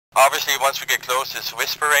Obviously, once we get close, it's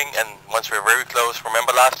whispering, and once we're very close,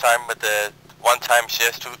 remember last time with the 1 times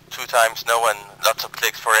yes, two times no, and lots of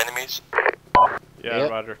clicks for enemies? Yeah,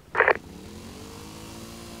 yep. Roger.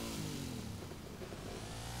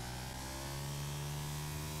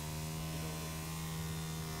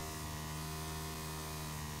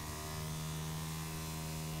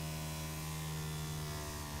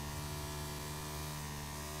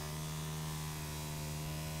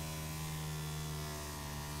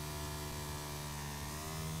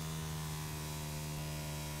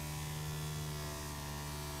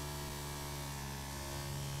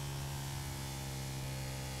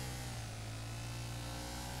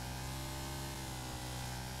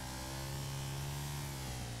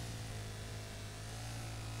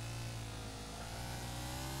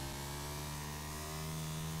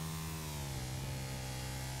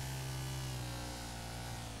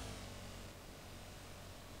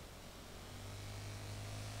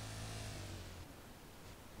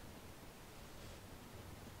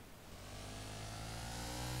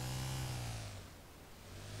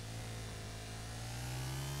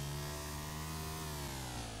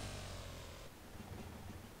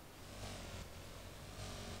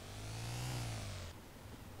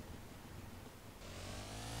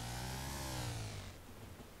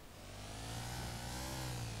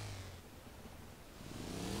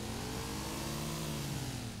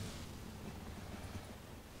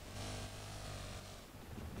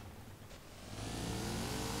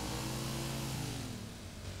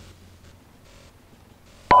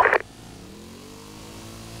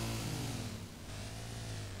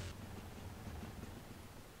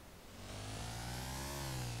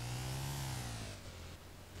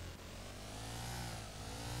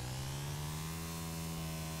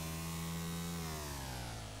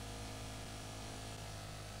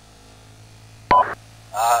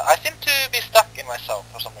 I seem to be stuck in myself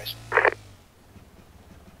for some reason.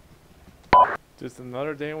 Just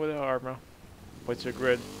another day with the armor. What's your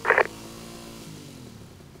grid?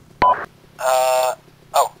 Oh,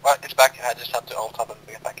 well, it's back. I just had to alt tab and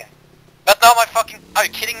get back in. But now my fucking... Are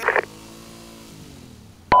you kidding me?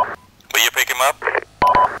 Will you pick him up?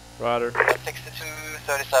 Roger.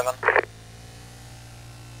 6237.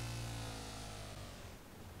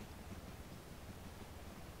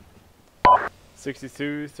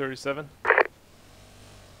 $62.37.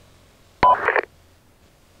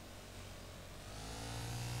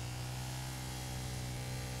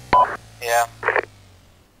 Yeah.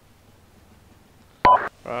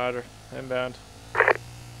 Roger. Inbound.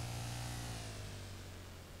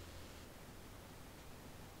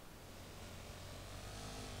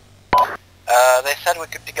 They said we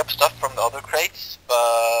could pick up stuff from the other crates,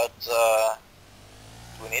 but do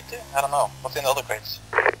we need to? I don't know. What's in the other crates?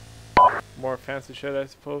 More fancy shit, I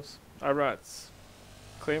suppose. Alright.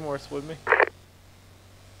 Claymores with me.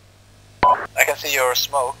 I can see your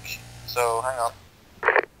smoke, so hang on.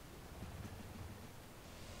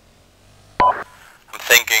 I'm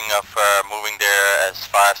thinking of moving there as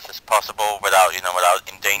fast as possible without,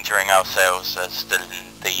 without endangering ourselves, as the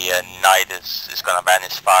night is gonna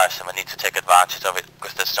vanish fast, and we need to take advantage of it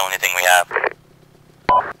because that's the only thing we have.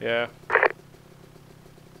 Yeah.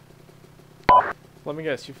 Let me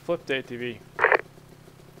guess, you flipped the ATV.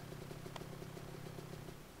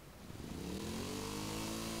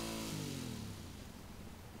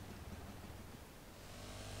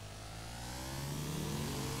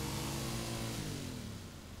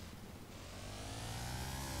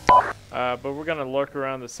 But we're gonna lurk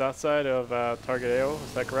around the south side of target AO,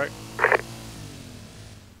 is that correct?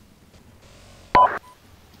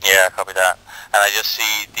 Yeah, copy that. And I just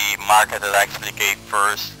see the marker that I actually gave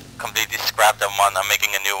first, completely scrapped that one. I'm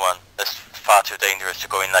making a new one. That's far too dangerous to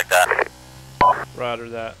go in like that. Roger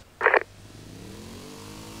that.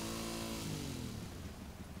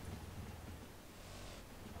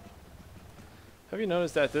 Have you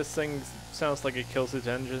noticed that this thing sounds like it kills its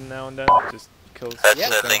engine now and then? Just kills. That's Yeah,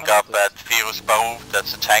 a link up at Virus Bow.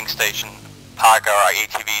 That's a tank station. Park our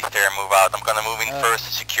ATVs there and move out. I'm gonna move in first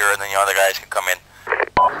to secure, and then the other guys can come in.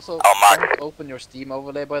 Also, I'll mark. don't open your Steam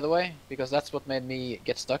overlay, by the way, because that's what made me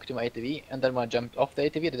get stuck to my ATV, and then when I jumped off the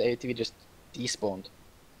ATV just despawned.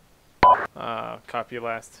 Copy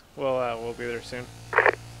last. We'll be there soon.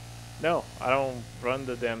 No, I don't run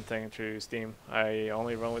the damn thing through Steam. I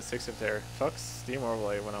only run with 6 there. Fuck Steam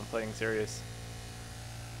overlay when I'm playing serious.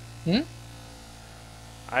 Hmm?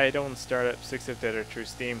 I don't start up 6 there through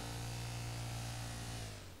Steam.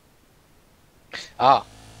 Ah.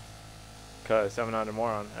 Because I'm another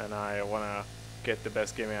moron and I want to get the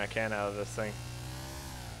best gaming I can out of this thing.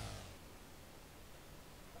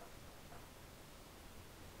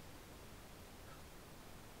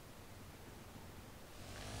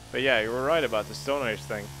 But yeah, you were right about the Stone Age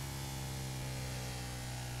thing.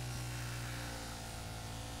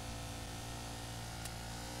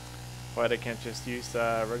 Why they can't just use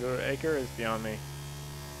regular acre is beyond me.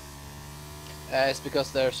 It's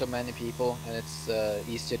because there are so many people, and it's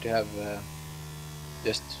easier to have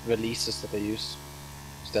just releases that they use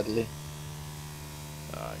steadily.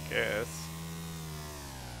 I guess.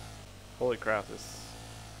 Holy crap, this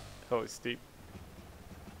hill is steep.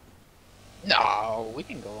 No, we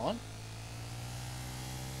can go on.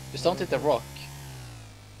 Just don't hit the rock.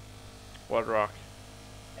 What rock?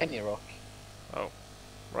 Any rock. Oh,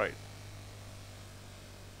 right.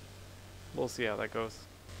 We'll see how that goes.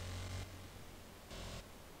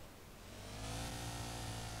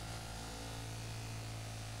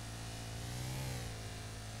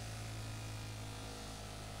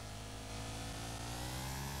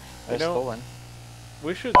 There's know- Thorin.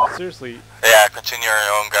 We should seriously. Yeah, continue on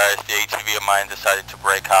your own, guys. The ATV of mine decided to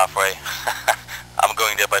break halfway. I'm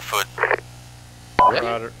going there by foot. Really?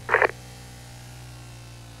 Roger.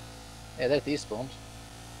 Yeah, that despawned.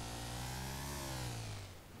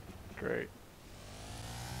 Great.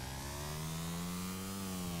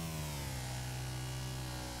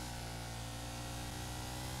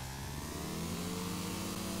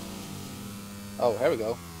 Oh, here we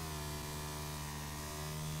go.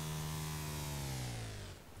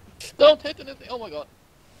 Don't hit anything! Oh my god.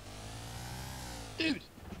 Dude!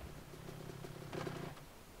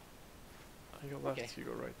 I go left, Okay. you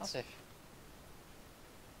go right. I'm safe.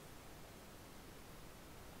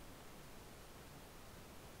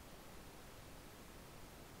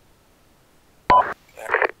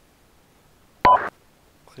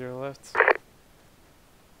 Clear left.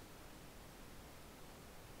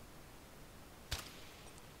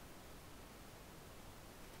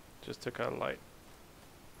 Just took out a light.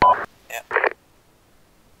 Yeah.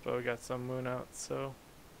 But we got some moon out, so.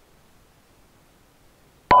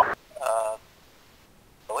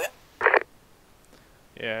 William?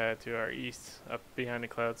 Yeah, to our east, up behind the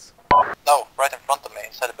clouds. No, right in front of me,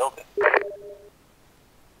 inside the building.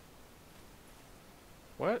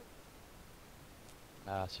 What?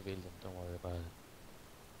 Civilian, don't worry about it.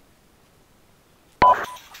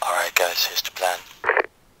 Alright guys, here's the plan.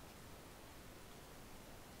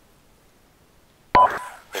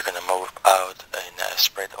 We're gonna move out in a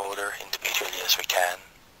spread order individually as we can.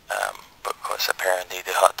 Because apparently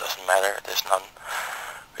the hut doesn't matter, there's none.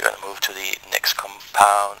 We're gonna move to the next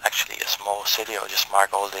compound, actually a small city. I'll just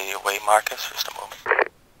mark all the way markers just a moment.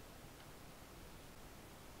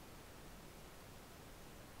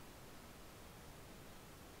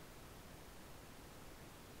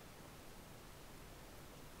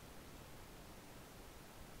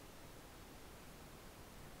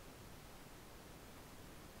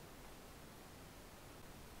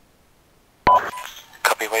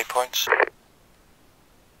 Copy waypoints.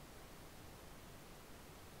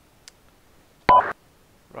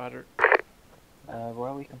 Roger. Where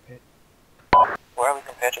are we compared? Where are we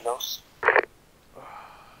compared to those?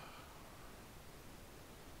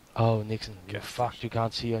 Oh, Nixxen, you're Guess fucked, you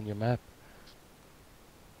can't see on your map.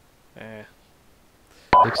 Eh.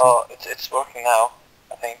 Nixxen? Oh, it's working now,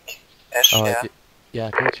 I think. Ish, Oh, yeah.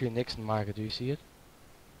 yeah, go to your Nixxen marker, do you see it?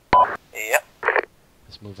 Yep.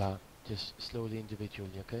 Let's move out, just slowly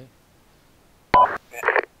individually, okay?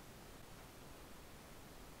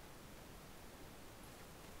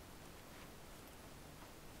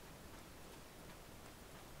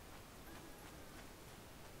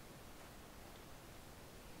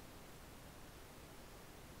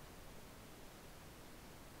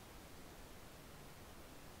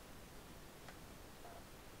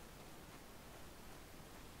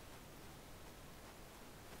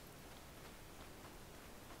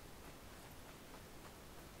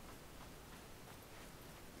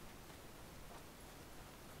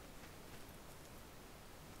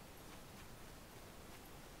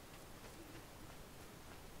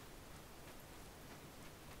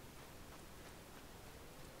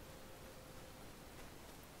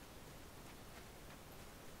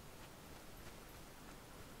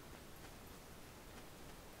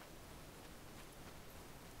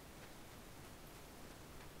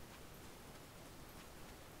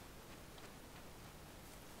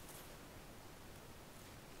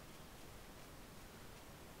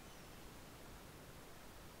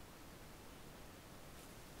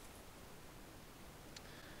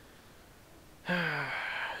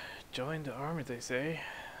 Join the army, they say.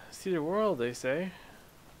 See the world, they say.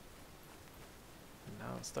 And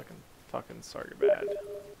now I'm stuck in fucking Sargabad.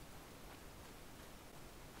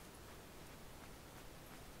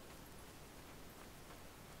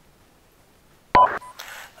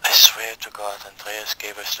 I swear to God, Andreas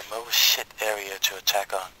gave us the most shit area to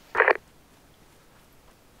attack on.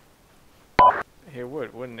 He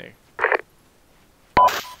would, wouldn't he?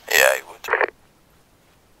 Yeah, he would.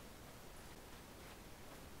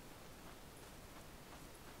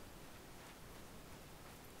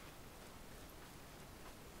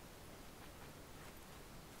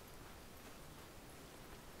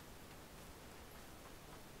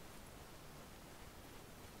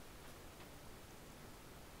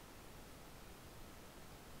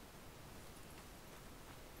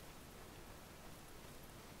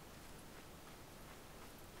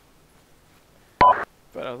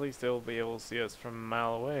 But at least they'll be able to see us from a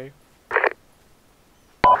mile away.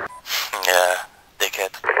 Yeah,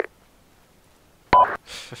 dickhead.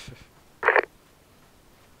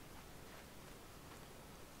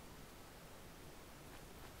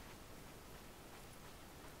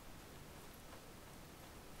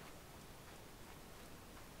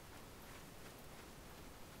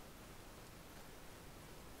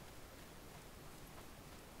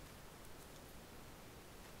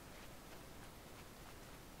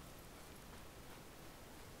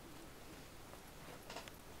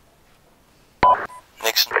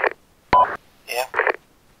 Nixxen, Yeah.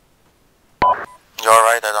 you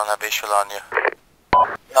alright? I don't have visual on you.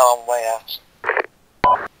 No, I'm way out.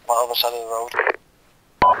 I'm on the other side of the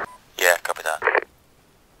road. Yeah, copy that.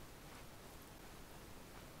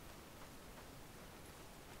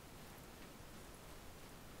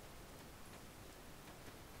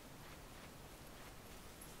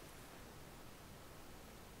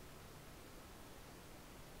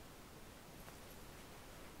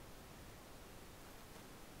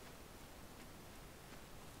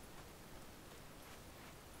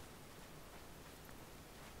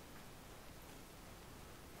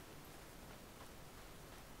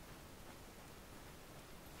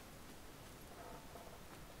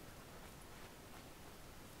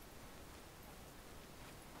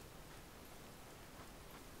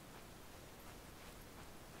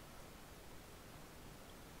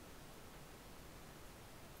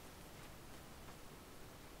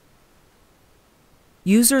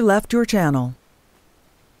 User left your channel.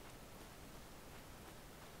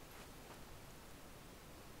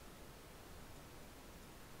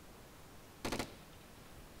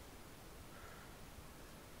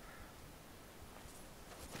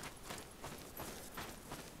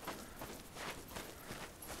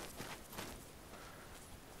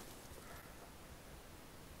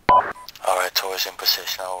 Alright, Thor's in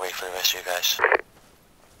position. I'll wait for the rest of you guys.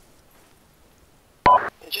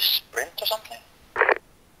 Did you sprint or something?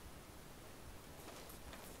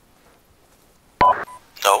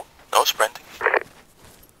 No, no sprinting.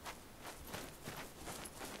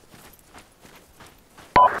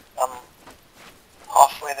 I'm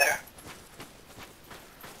halfway there.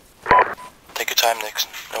 Take your time, Nixxen.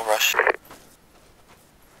 No rush.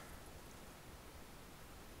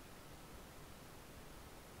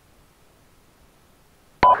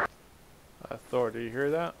 Thor, do you hear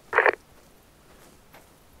that?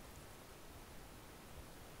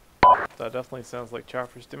 That definitely sounds like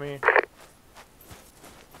choppers to me.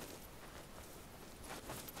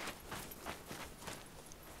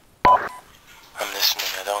 I'm listening.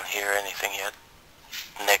 I don't hear anything yet.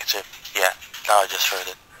 Negative. Yeah, now I just heard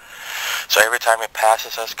it. So every time it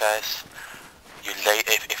passes us, guys, you lay.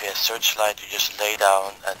 If you have searchlight, you just lay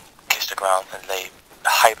down and kiss the ground and lay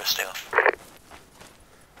hyper still.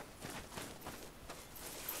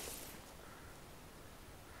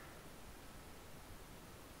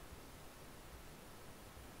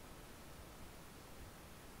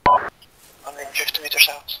 I'm in 50 meters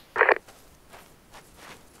out.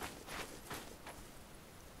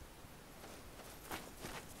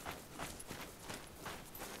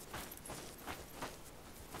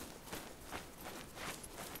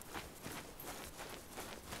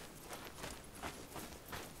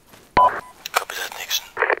 Copy that, Nixxen.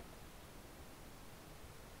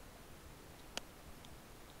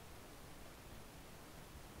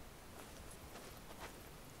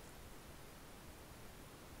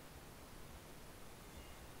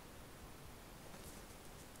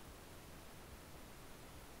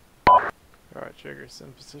 Alright, Jagger's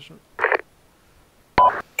in position.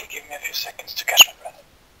 Okay, give me a few seconds to catch my breath.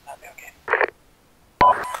 That'll be okay.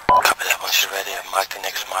 Copy that. Once you're ready, I've marked the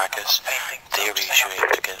next markers. Theory, you should be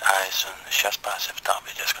able to get eyes on the Shabaz. If not,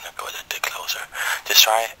 we're just gonna go a little bit closer. Just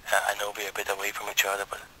try. I know we're a bit away from each other,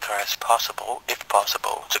 but try as possible, if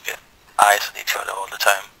possible, to get eyes on each other all the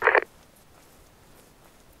time.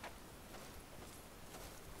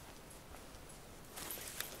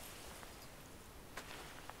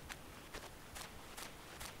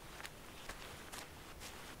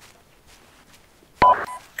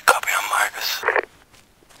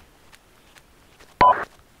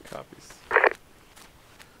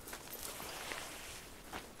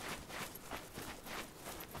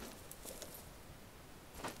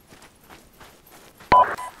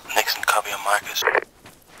 Marcus.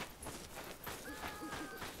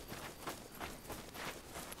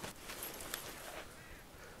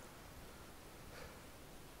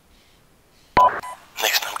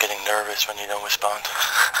 Nixxen, I'm getting nervous when you don't respond.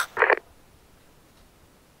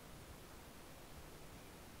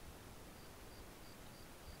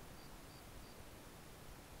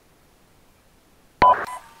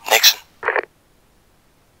 Nixxen.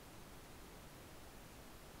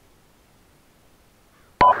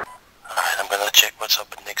 Alright, I'm gonna check what's up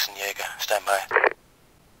with Nixxen Jaeger. Stand by.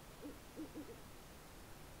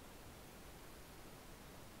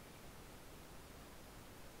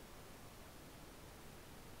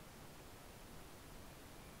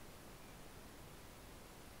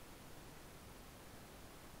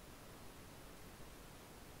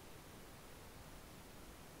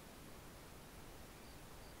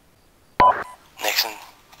 Nixxen,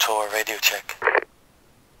 Tor radio check.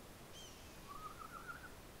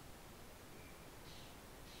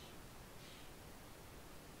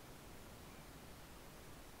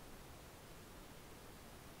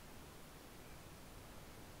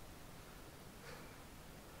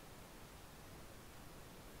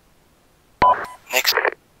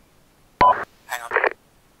 Nixxen. Hang on.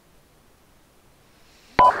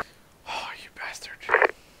 Oh, you bastard.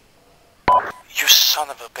 You son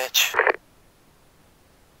of a bitch.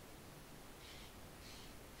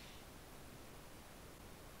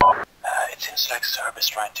 It seems like Serb is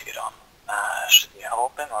trying to get on. Should we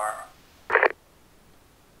help him or?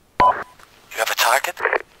 You have a target?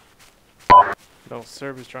 No,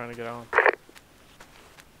 Serb is trying to get on.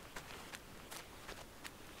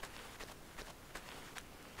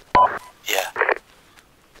 Yeah.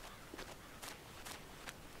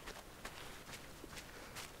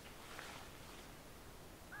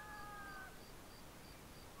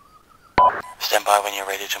 Stand by when you're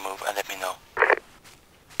ready to move and let me know.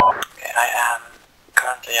 Okay, I am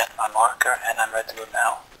currently at my marker and I'm ready to move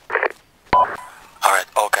now. Alright,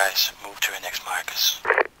 all guys, move to your next markers.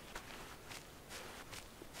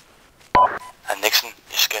 And Nixxen,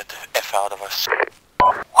 you scared the F out of us.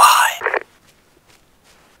 Why?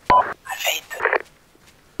 I fainted.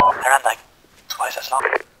 I ran like twice as long.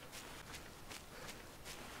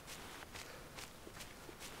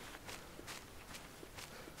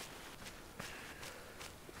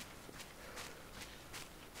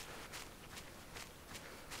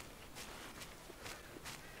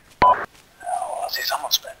 Oh, I see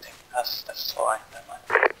someone sprinting. That's Thorin. Never mind.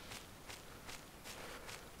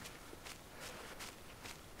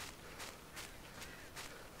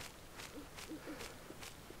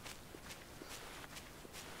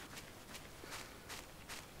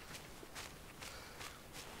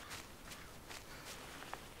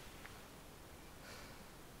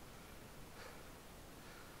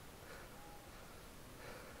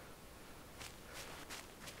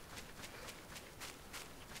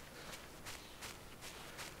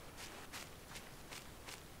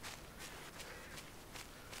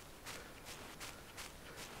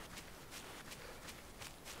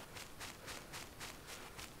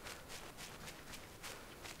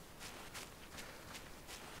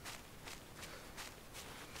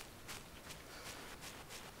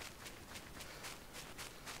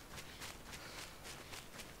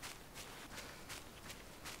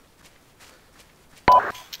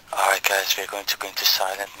 Alright guys, we're going to go into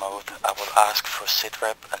silent mode. I will ask for sit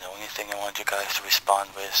rep, and the only thing I want you guys to respond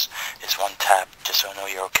with is one tap, just so I know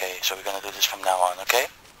you're okay. So we're gonna do this from now on, okay?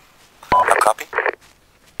 A copy?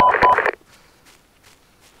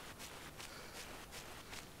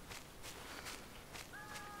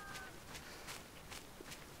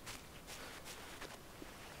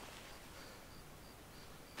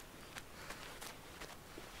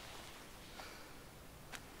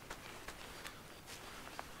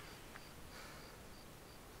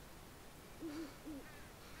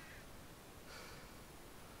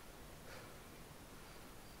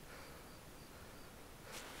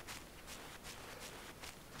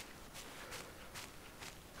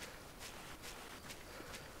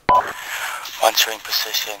 Once you're in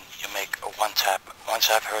position, you make a one tap. Once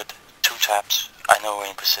I've heard two taps, I know we're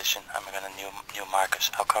in position. I'm gonna new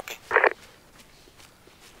markers. I'll copy.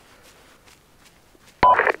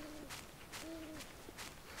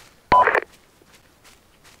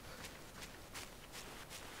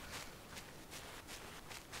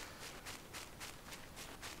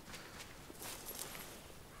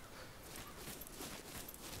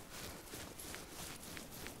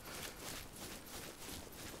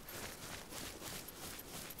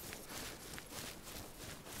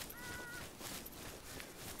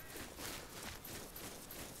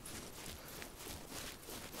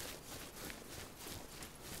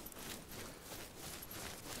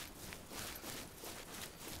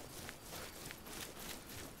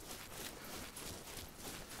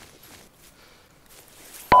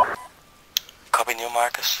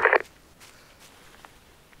 Marcus.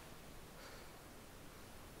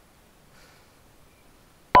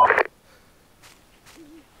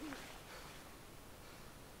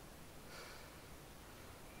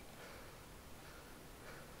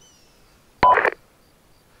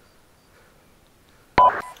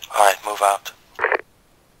 Alright, move out.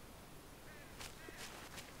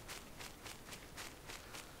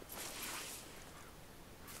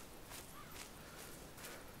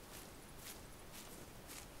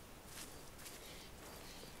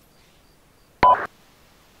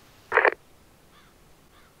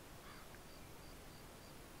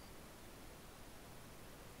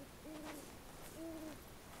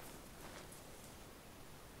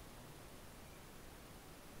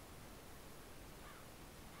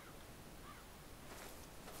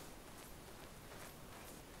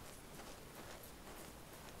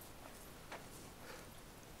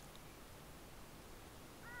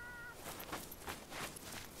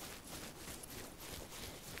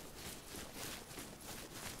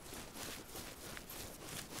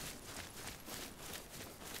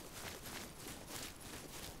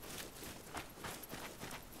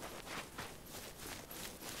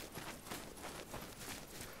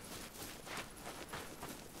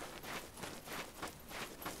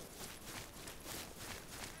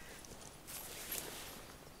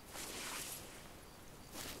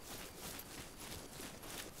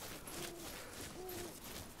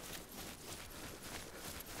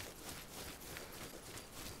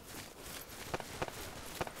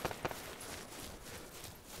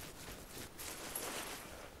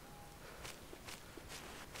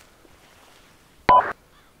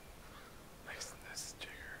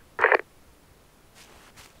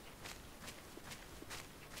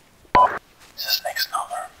 Is this next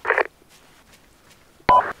number?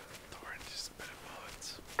 Thorin just spit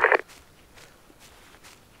bullets.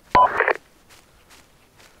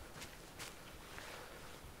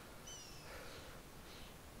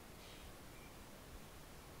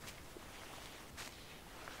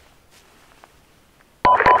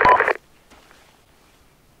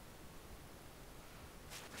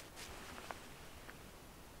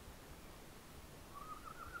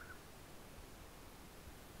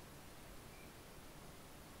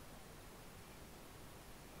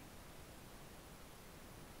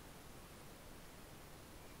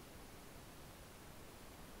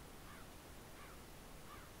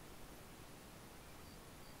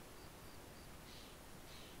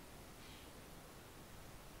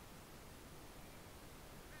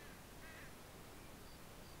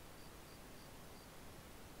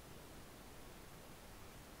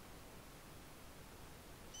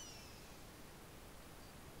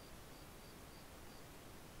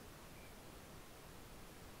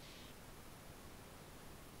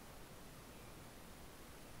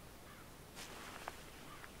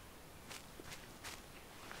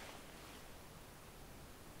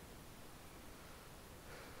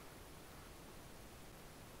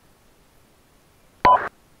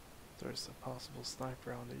 There's a possible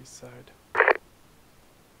sniper on the east side.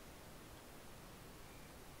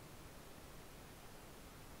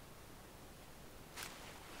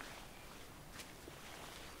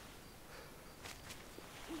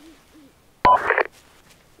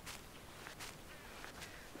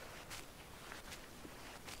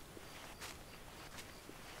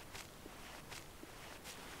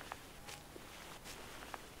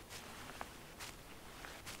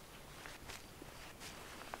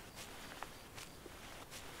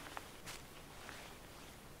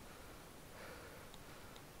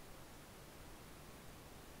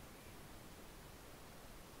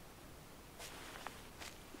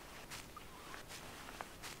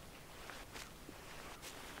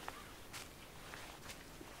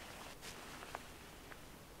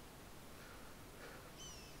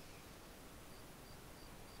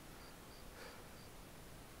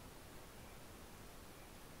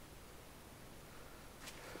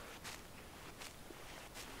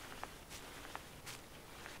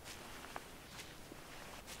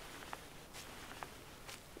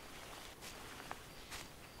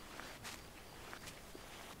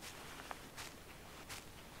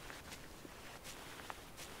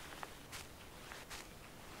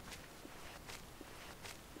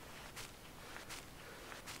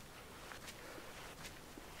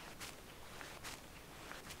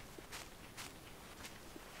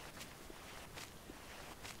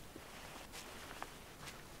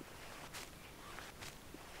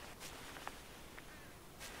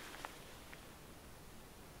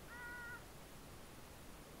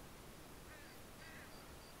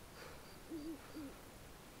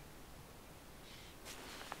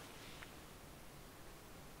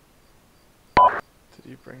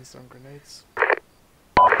 bring some grenades.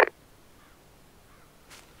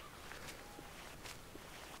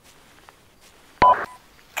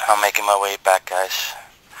 I'm making my way back, guys.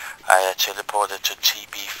 I teleported to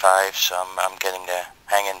TB5, so I'm getting there.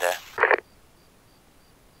 Hang in there.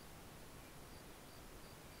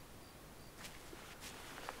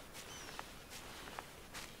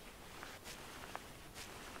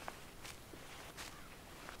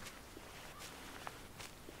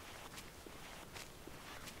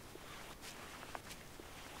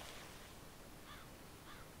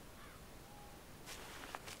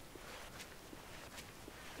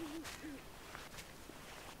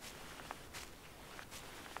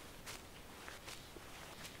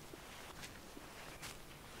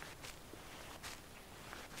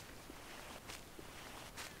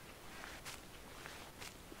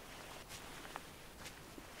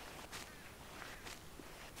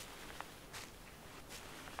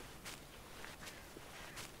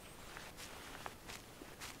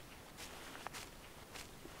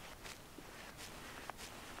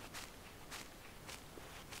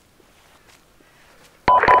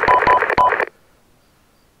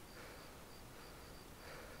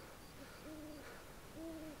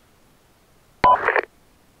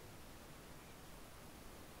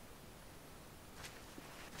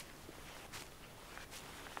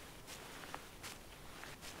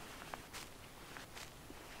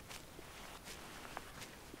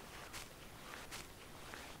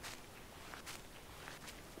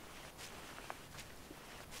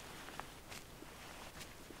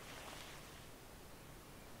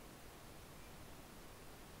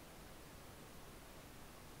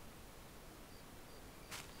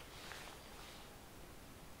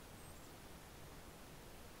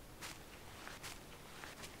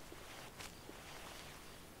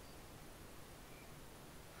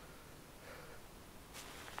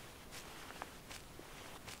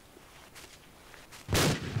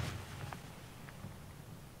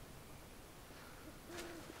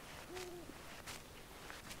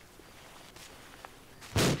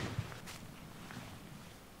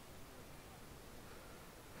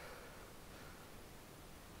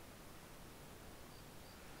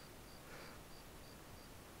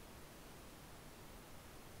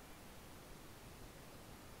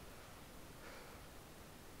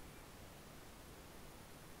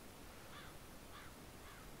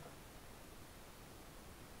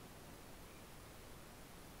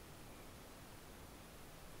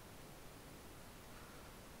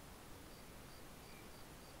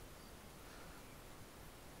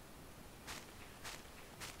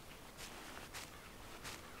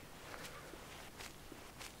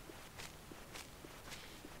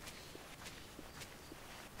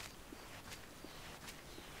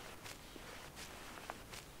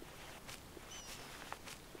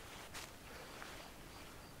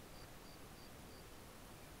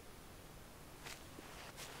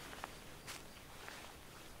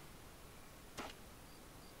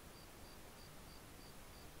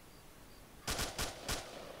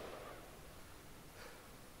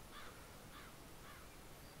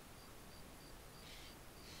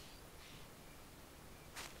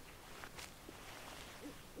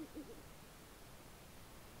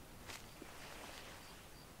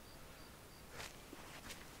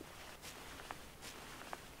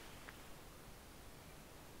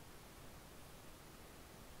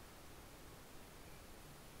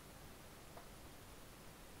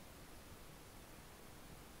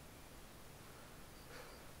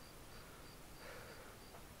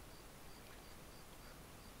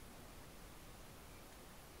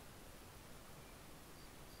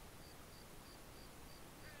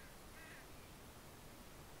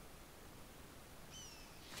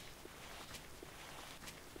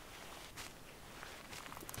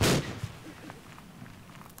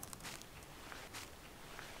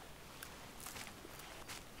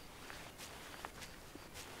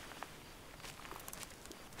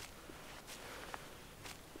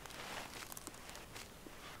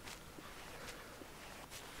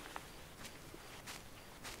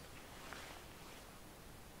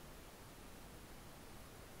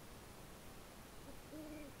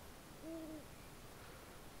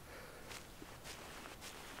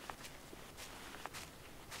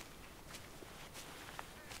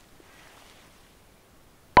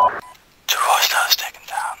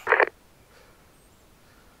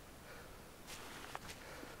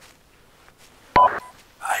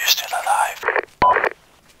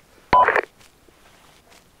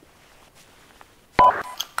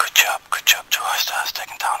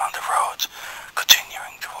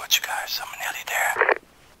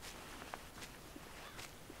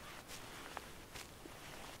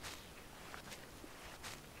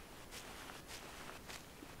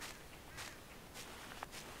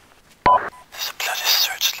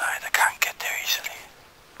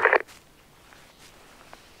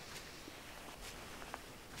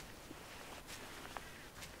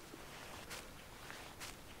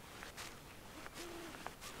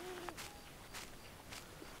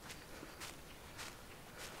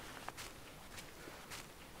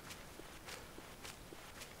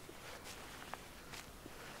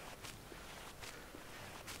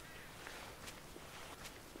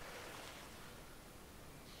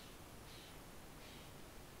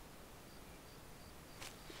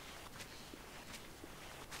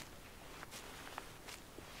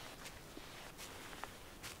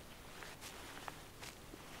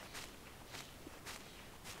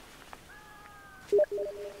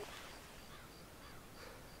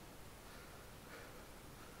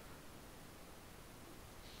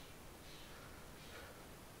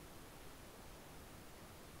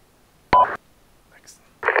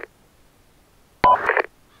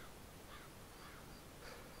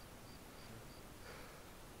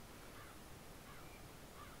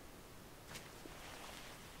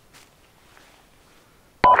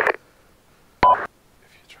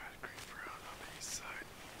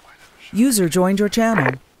 User joined your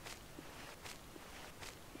channel.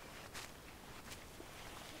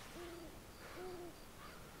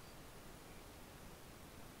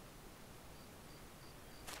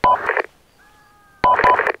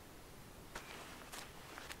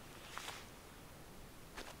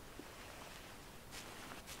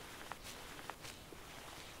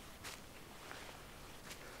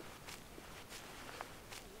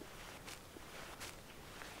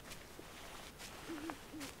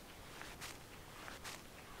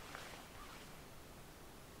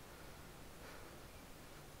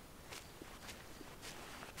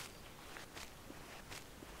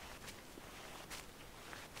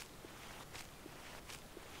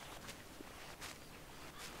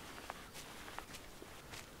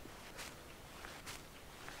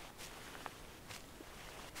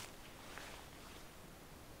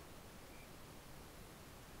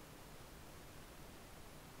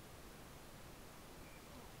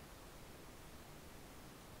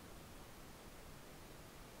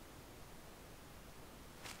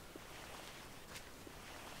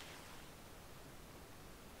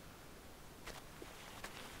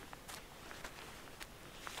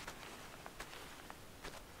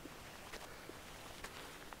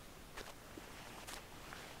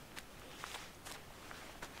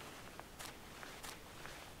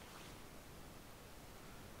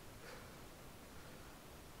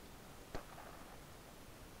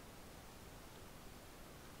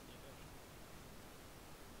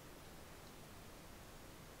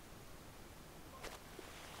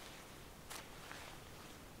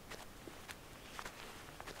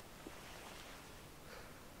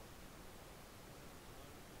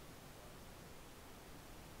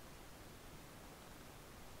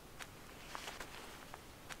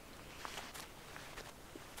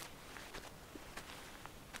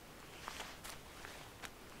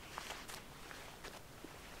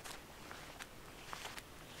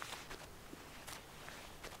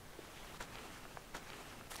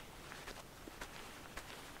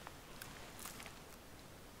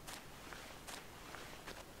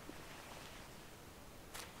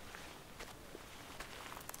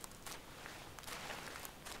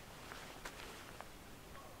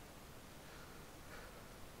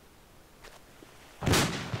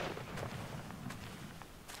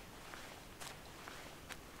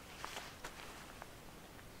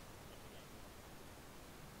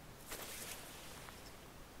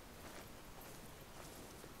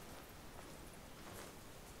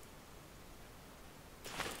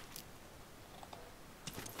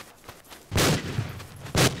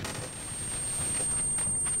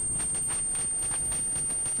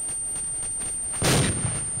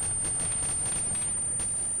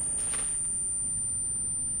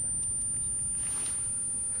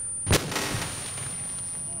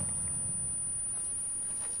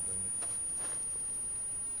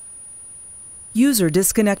 User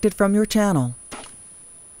disconnected from your channel.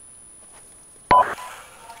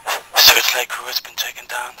 Searchlight crew has been taken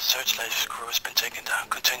down. Searchlight crew has been taken down.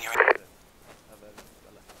 Continuing.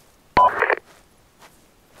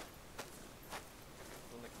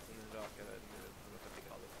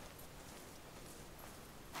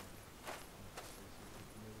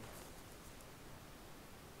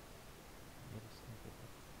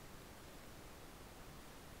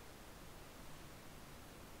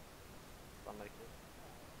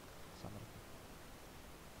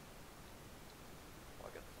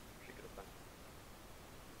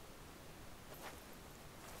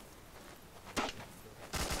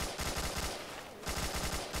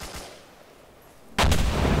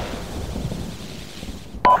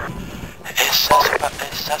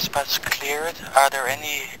 Is Shabaz cleared? Are there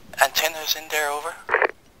any antennas in there? Over.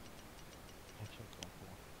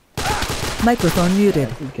 Microphone muted.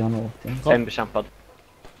 En bekämpad.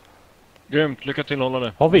 Grymt, lycka till hålla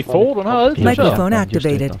det. Har vi får den här ute? Microphone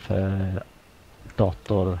activated.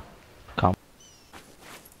 Dator.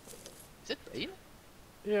 Is it rain?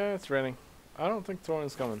 Yeah, it's raining. I don't think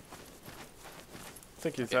Thorin's coming. I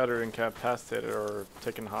think he's either incapacitated or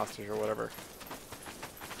taken hostage or whatever.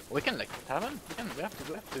 We can like have him. We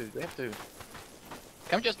have to.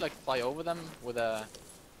 Can we just like fly over them with a?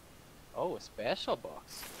 Oh, a special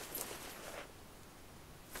box.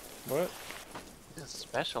 What? This is a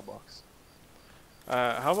special box.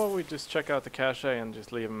 How about we just check out the cache and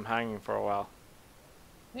just leave him hanging for a while?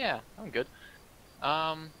 Yeah, I'm good.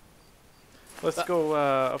 Let's go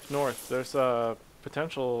up north. There's a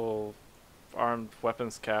potential armed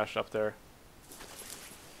weapons cache up there.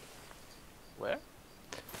 Where?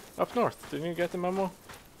 Up north. Didn't you get the memo?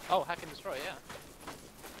 Oh, hack and destroy. Yeah.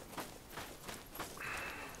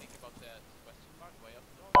 Think about the question mark way up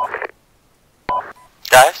north.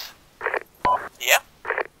 Guys,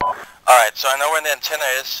 So I know where the antenna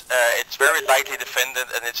is. It's very lightly defended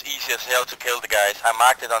and it's easy as hell to kill the guys. I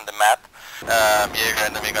marked it on the map. Yeah,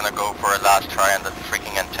 and then we're gonna go for a last try on the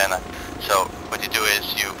freaking antenna. So what you do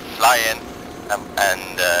is you fly in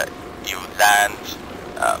and you land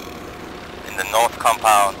in the north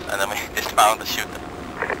compound, and then we dismount and shoot them.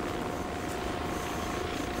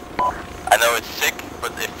 I know it's sick, but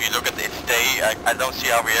if you look at its day, I don't see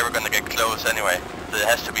how we're ever gonna get close anyway. So it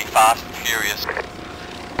has to be fast and furious.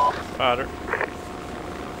 Roger.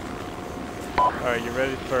 Alright, you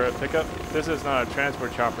ready for a pickup? This is not a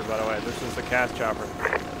transport chopper, by the way. This is a cast chopper.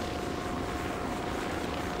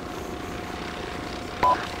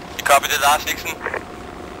 You copy the last, Nixxen?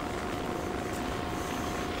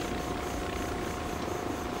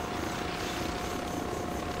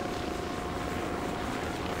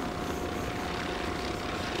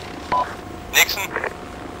 Nixxen?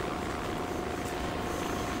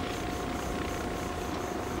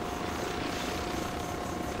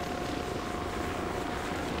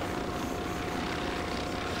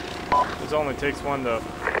 This only takes one though.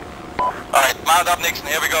 Alright, mount up, Nixxen,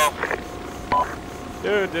 here we go.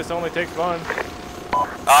 Dude, this only takes one.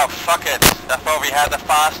 Oh, fuck it. I thought we had a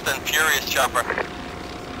fast and furious chopper.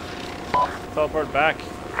 Teleport back.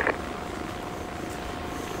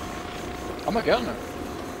 I'm a gunner.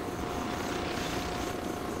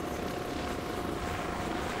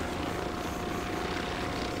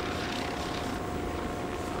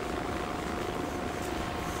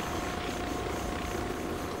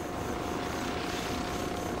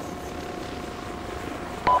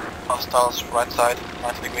 Hostiles, right side,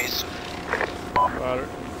 90 degrees. Roger.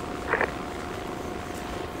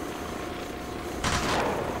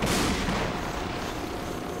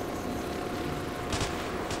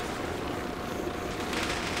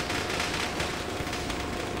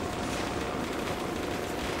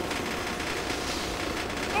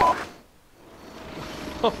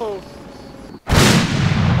 Oh.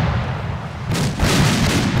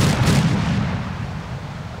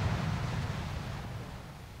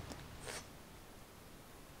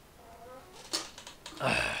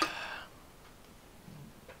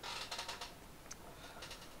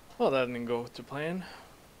 Well, that didn't go to plan.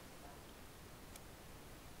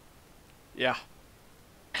 Yeah.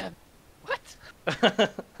 What? I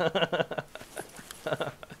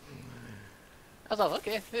was like,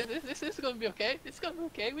 okay, this is gonna be okay. It's gonna be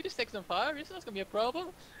okay. We just take some fire. It's not gonna be a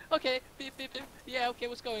problem. Okay, beep, beep, beep. Yeah, okay,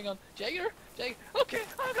 what's going on? Jagger? Okay,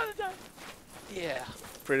 I'm gonna die. Yeah.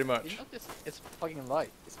 Pretty much. You know this? It's fucking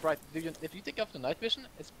light. It's bright. If you take off the night vision,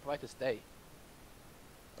 it's bright as day.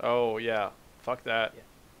 Oh, yeah. Fuck that.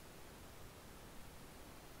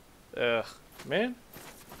 Ugh. Man?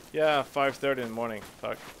 Yeah, 5:30 in the morning.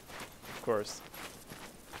 Fuck. Of course.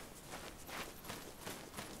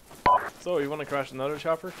 So, you want to crash another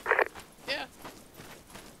chopper? Yeah.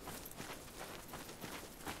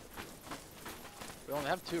 We only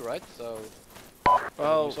have 2, right? So...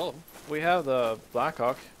 Well, we have the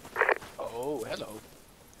blackhawk. Oh, hello.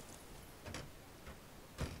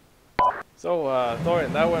 So,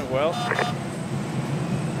 Thorin, that went well.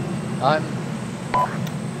 I'm...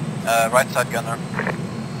 right side gunner.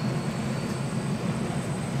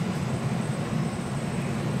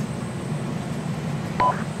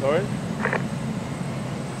 Thorin?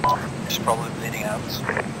 He's probably bleeding out.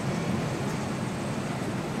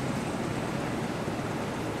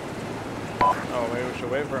 Oh, maybe we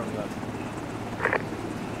should wait for him then.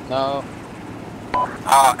 No.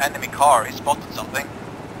 Ah, enemy car, he spotted something.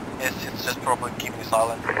 It's just probably keeping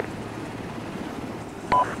silent.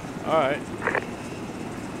 Alright.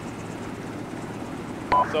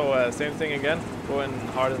 So, same thing again? Going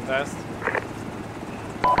hard and fast?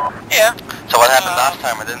 Yeah. So what happened last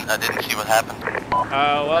time? I didn't see what happened.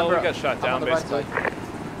 Well, we got shot down, right basically. side.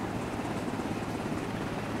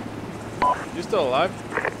 You still alive?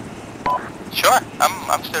 Sure,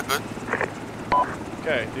 I'm still good.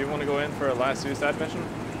 Okay, do you want to go in for a last suicide mission?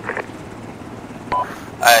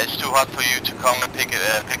 It's too hot for you to come and pick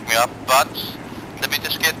me up, but let me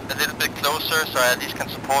just get a little bit closer so I at least can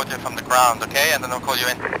support you from the ground, okay? And then I'll call you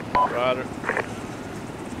in. Roger.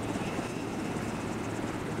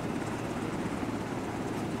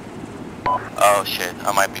 Oh shit,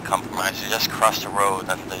 I might be compromised. You just crossed the road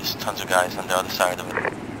and there's tons of guys on the other side of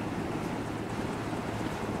it.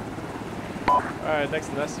 Alright,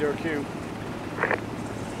 next, that's your cue.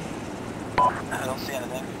 I don't see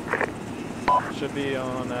anything. Should be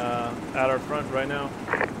on at our front right now.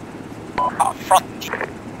 Ah, front.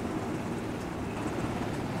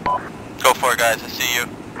 Go for it, guys. I see you.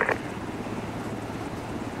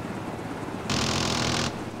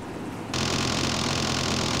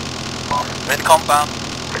 Mid compound.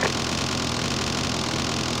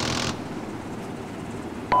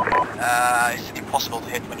 Is it impossible to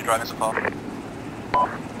hit when you're driving so far?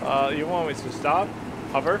 You want me to stop?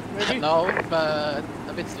 Hover, maybe? No, but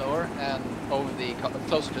a bit slower and over the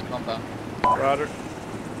closer to the compound. Roger.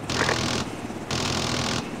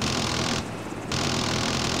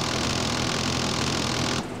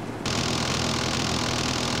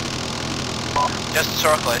 Just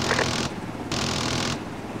circle it.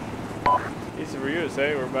 Easy for you to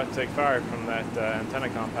say. We're about to take fire from that antenna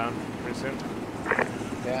compound pretty soon.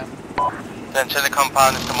 Yeah. The antenna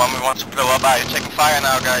compound is the one we want to blow up. You're taking fire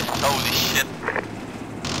now, guys. Holy shit.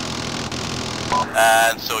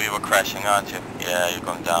 And so you were crashing, aren't you? Yeah, you're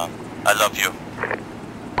going down. I love you.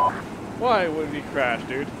 Why would we crash,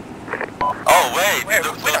 dude? Oh, wait. We're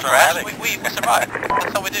Look not so crashed. dramatic. We survived.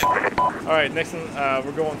 That's how we do. Alright, Nixxen,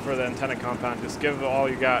 we're going for the antenna compound. Just give it all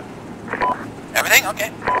you got. Everything?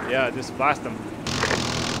 Okay. Yeah, just blast them.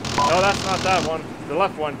 No, that's not that one. The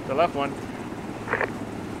left one. The left one.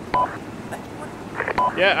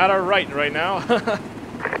 Yeah, at our right now.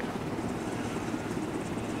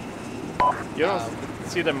 You don't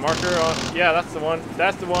see the marker on... Yeah, that's the one.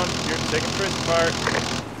 That's the one. You're taking first fire.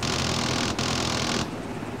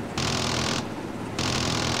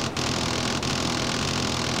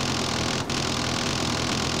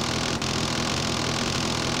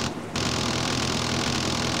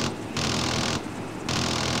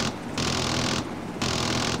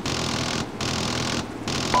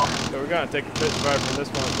 So we're gonna take a fish fire from this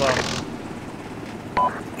one as well.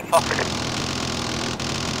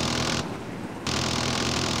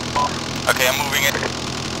 Okay, I'm moving it.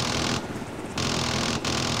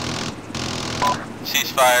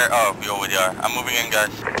 Ceasefire. Oh, we already are. I'm moving in,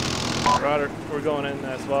 guys. Roger, we're going in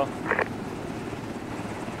as well.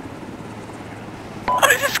 Oh,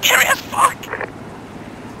 this is scary as fuck!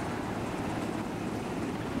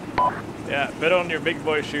 Yeah, bet on your big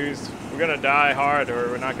boy shoes. We're gonna die hard or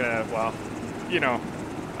we're not gonna, well, you know,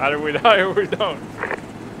 either we die or we don't.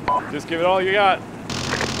 Just give it all you got.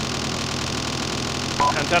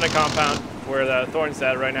 Antenna compound, where the Thorin's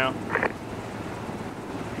at right now.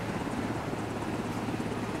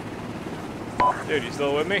 Dude, you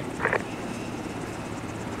still with me?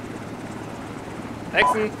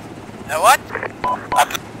 Nixxen. What?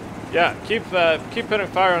 Yeah, keep putting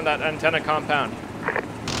fire on that antenna compound.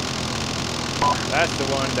 That's the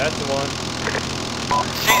one, that's the one.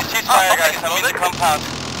 Ceasefire, guys. I'm in the compound.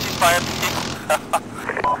 Ceasefire, please.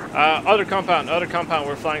 Other compound.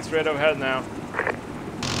 We're flying straight overhead now.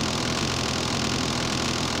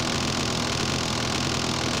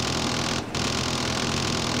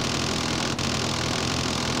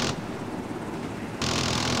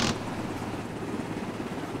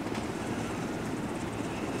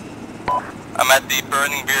 I'm at the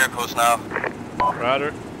burning vehicles now.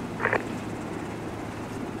 Roger.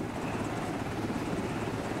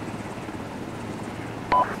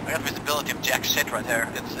 I got visibility of jack shit right there.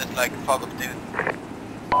 It's like fog of doom.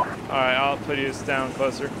 Alright, I'll put you down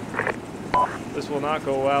closer. This will not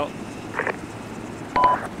go well.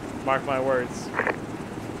 Mark my words.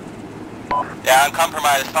 Yeah, I'm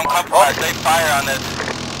compromised. They fire on it.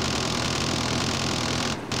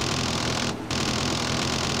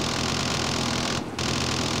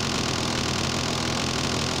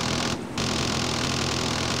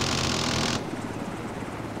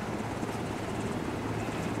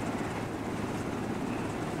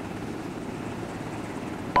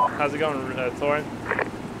 How's it going, Thorin?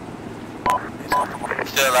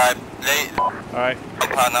 Still alive. Alright.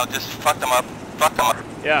 Compound now. Just fuck them up. Fuck them up.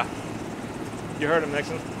 Yeah. You heard him,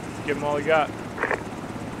 Nixxen. Give him all you got.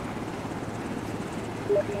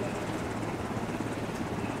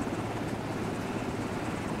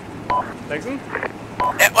 Nixxen?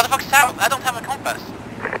 Yeah, what the fuck is that? I don't have a compass.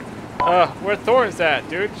 Where Thorin's at,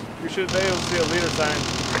 dude? You should be able to see a leader sign.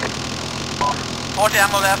 40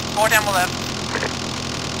 ammo left. 40 ammo left.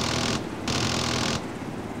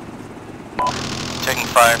 Taking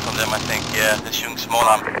fire from them, I think. Yeah, they're shooting small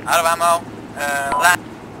arm. Out of ammo. Land.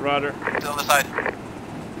 Roger. To the other side.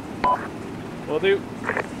 Will do.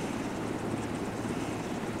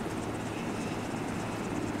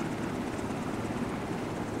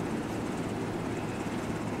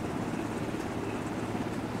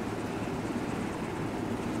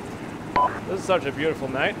 This is such a beautiful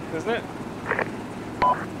night, isn't it?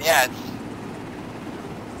 Yeah, it's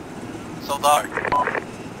so dark.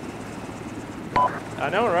 I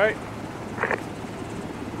know, right?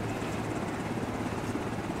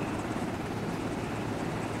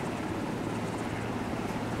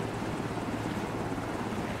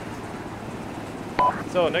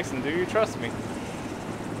 So, Nixxen, do you trust me?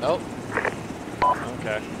 Nope.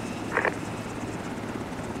 Okay.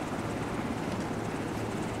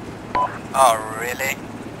 Oh, really?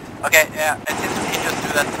 Okay, yeah, it seems we can just do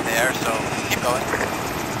that there, so keep going.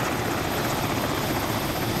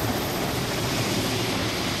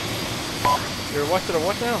 You're what to the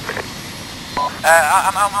what now?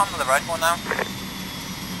 I'm on the right one now.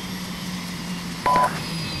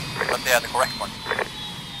 But yeah, the correct one.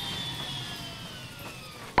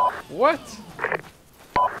 What?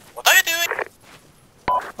 What are you doing?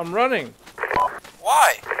 I'm running.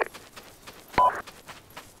 Why?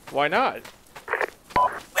 Why not?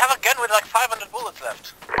 We have a gun with like 500 bullets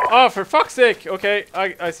left. Oh, for fuck's sake! Okay,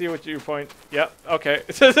 I see what you point. Yep. Okay.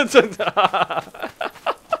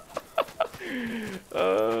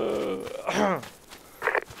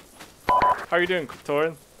 How are you doing,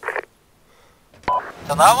 Thorin?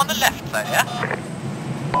 So now I'm on the left side, yeah?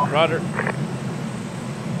 Roger.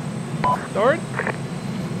 Thorin?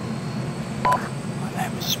 My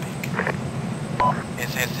name is Speak.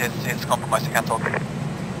 It's compromised, I can't talk.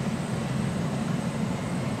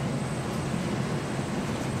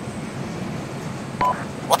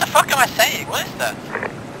 What the fuck am I saying? What is that?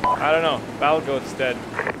 I don't know. Battle goat's dead.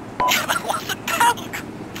 Yeah, but what's a battle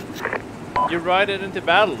goat? You ride it into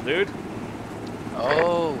battle, dude.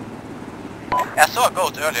 Oh. I saw a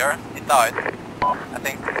goat earlier. It died. I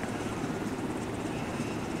think.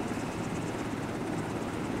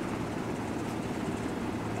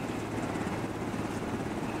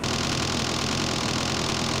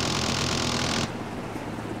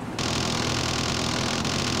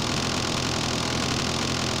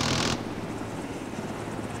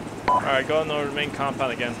 Alright, go on the main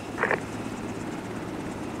compound again.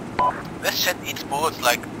 This shit eats bullets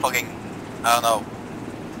like fucking, I don't know.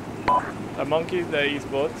 A monkey that eats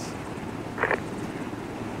bullets.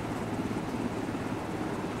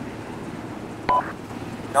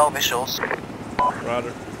 No visuals.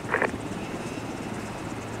 Roger.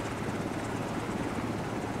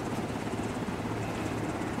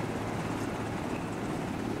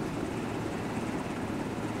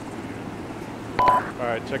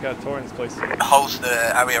 Alright, check out Thorin's place. Host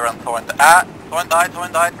the area around Thorin. Thorin died,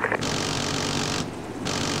 Thorin died.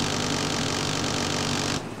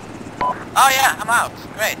 Oh yeah, I'm out.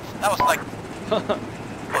 Great. That was like,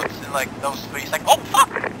 what's in like those 3 seconds. Oh fuck!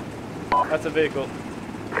 That's a vehicle.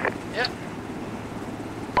 Yeah.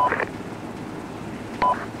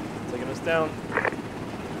 Taking us down.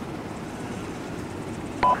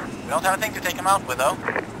 We don't have anything to take him out with though.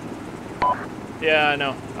 Yeah, I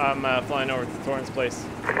know. I'm flying over to Thorin's place.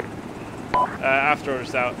 After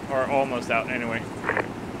it's out, or almost out anyway.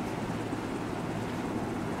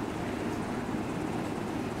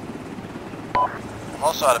 I'm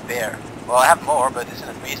also out of beer. Well, I have more, but it's in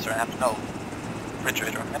a freezer and I have no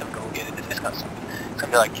refrigerator. I'm gonna go get it. It's gonna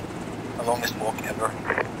be like the longest walk ever.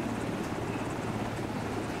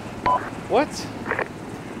 What?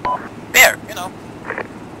 Beer, you know.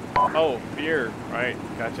 Oh, beer. Right,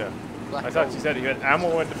 gotcha. I thought you said you had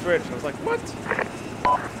ammo in the fridge. I was like, what?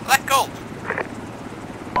 Black gold.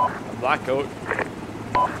 A black goat.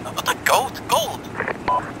 No, not a goat. Gold.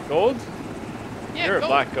 Gold? Yeah, You're a gold.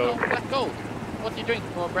 black goat. No, black gold. What are you doing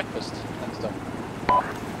for breakfast and stuff?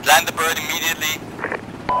 Land the bird immediately.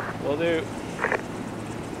 Will do.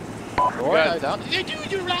 Or no, down.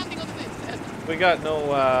 You're landing on the head. We got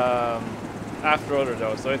no after order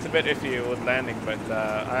though, so it's a bit iffy with landing, but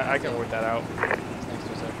I can work that out. Thanks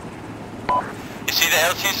to sir. You see the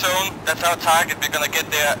LT zone? That's our target. We're gonna get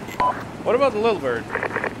there What about the little bird?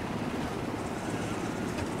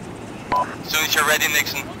 as soon as you're ready,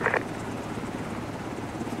 Nixxen.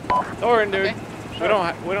 Thorin, dude.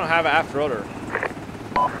 Okay, We don't have after order.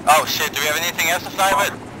 Oh shit, do we have anything else to fly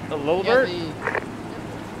with? The little Yeah, bird?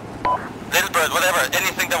 Little bird, whatever.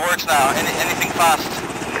 Anything that works now. Anything fast.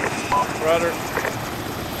 Rudder.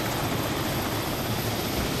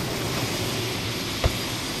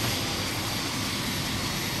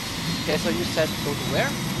 Okay, so you said go to where?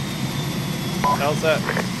 How's that?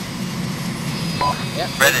 Yeah.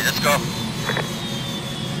 Ready, let's go.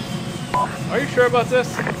 Are you sure about this?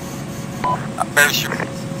 I'm very sure.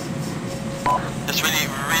 Just really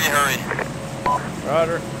hurry.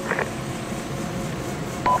 Rudder.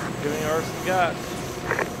 Giving ours some gas.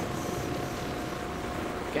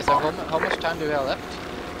 Okay, so how much time do we have left?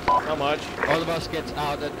 How much? All of us gets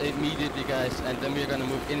out immediately, guys, and then we're gonna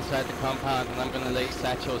move inside the compound, and I'm gonna lay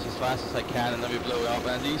satchels as fast as I can, and then we blow it up,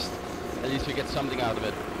 and at least we get something out of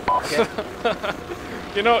it. Okay.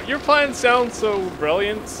 You know, your plan sounds so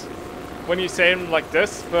brilliant when you say them like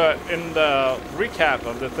this, but in the recap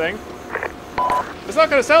of the thing, it's not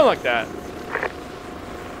gonna sound like that.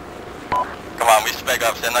 Come on, we spec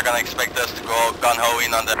up. They're not gonna expect us to go gun-ho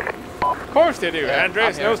in on them. Of course they do. Yeah,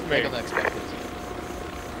 Andreas I'm here. knows They're me. gonna expect it.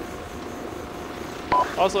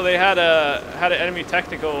 Also, they had an enemy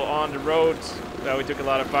technical on the road that we took a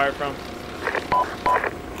lot of fire from.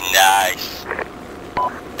 Nice.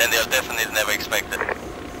 Then they'll definitely never expect it.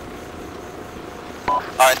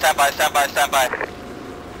 Alright, stand by, stand by, stand by.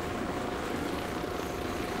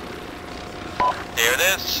 Here it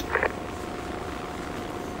is.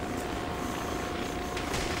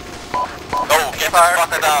 Oh, get the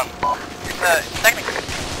fucker down. It's technically.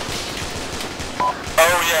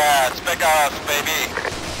 Oh yeah, spec us, baby.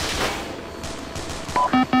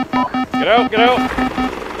 Get out, get out.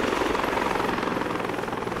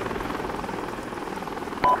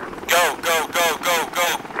 Go, go, go, go, go.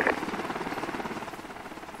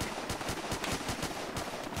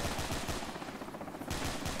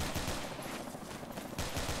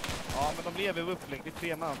 Ja, men de lever upplägg. Det är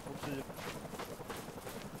 3 man på 10.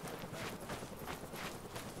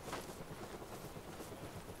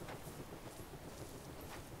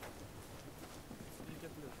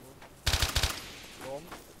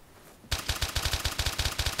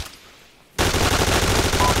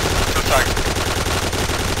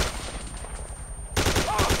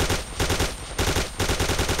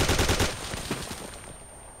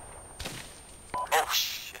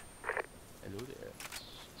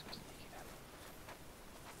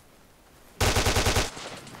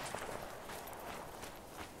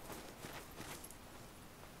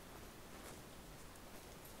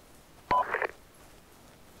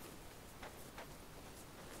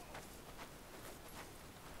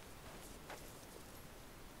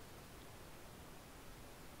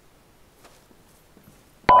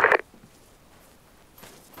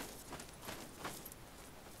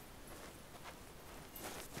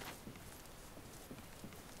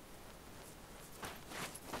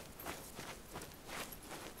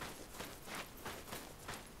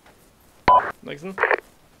 Nixxen.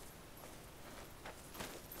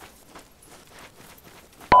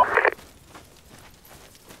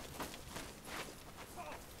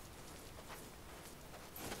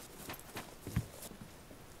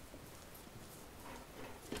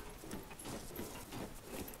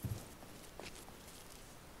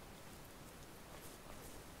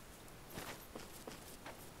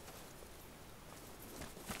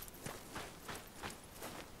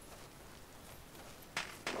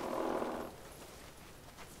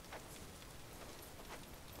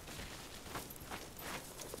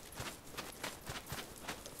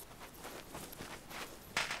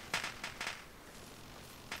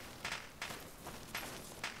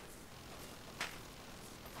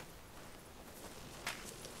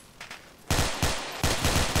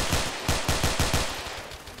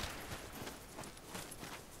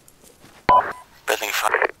 Building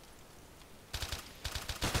fire.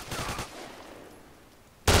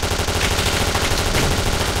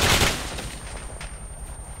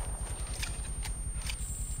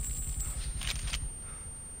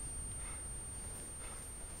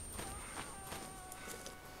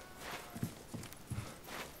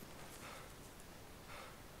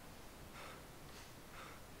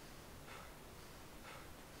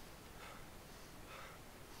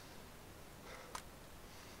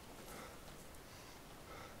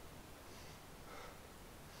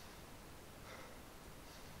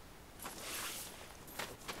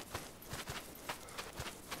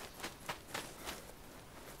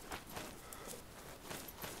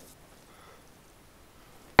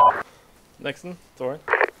 Nixxen, Thorin.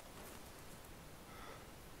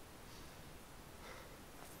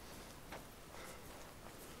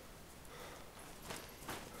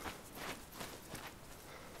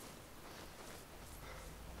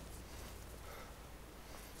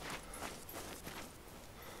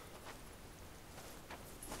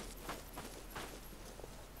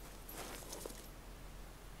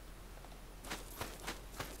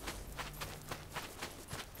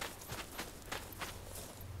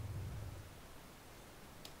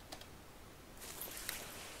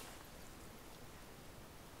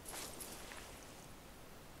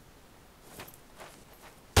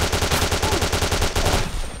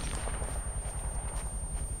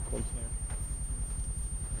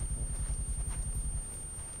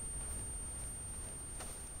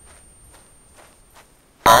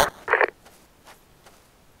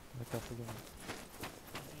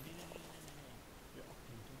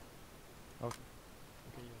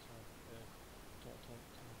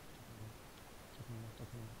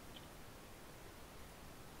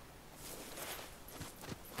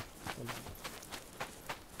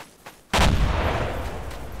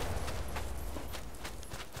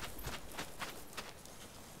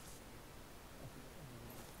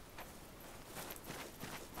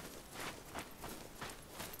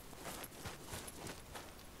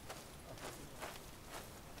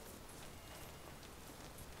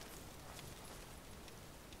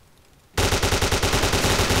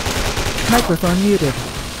 Microphone muted.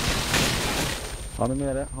 Han är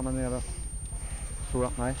nere. Tror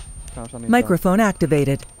jag. Nej, kanske han inte. Microphone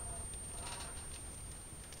activated.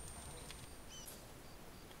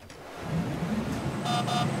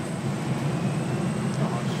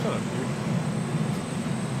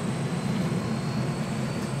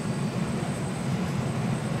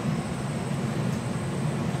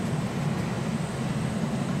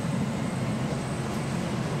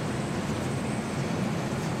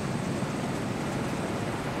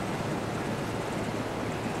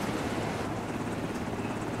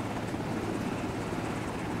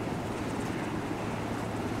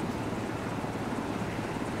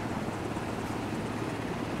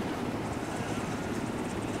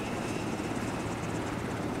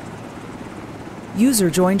 User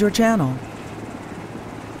joined your channel.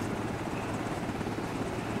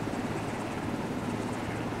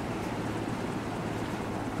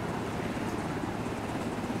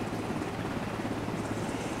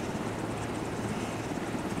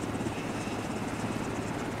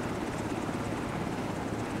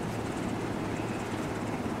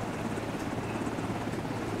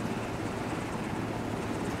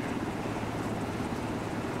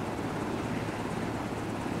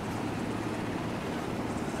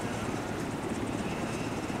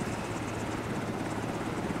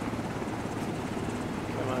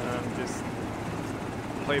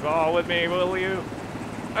 Play ball with me, will you?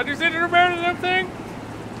 I just did it about that thing.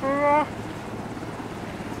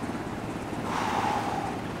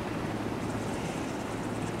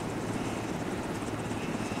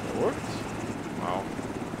 It worked. Wow.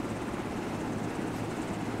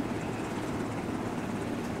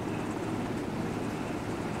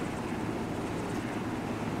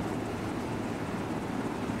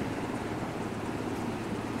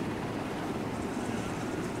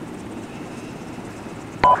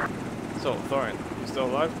 So, Thorin, you still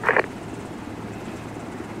alive?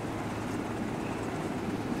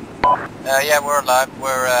 Yeah, we're alive.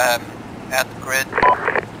 We're at the grid.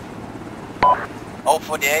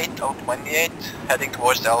 048, 028, heading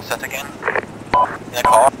towards the LZ again. In a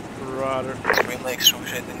car. Roger. Extremely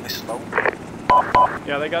excruciatingly slow.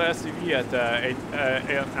 Yeah, they got an SUV at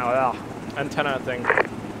antenna thing.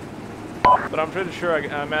 But I'm pretty sure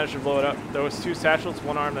I managed to blow it up. There was 2 satchels,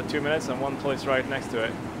 one armed at 2 minutes, and one placed right next to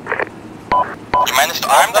it. You managed to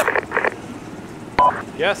arm them?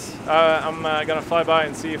 Yes, I'm gonna fly by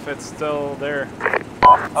and see if it's still there.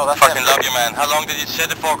 Oh, that's Fucking love you, man. How long did you set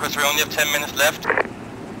it for? Because we only have 10 minutes left.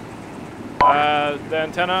 The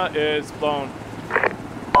antenna is blown.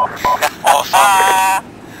 Awesome.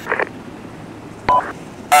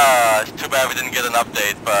 It's too bad we didn't get an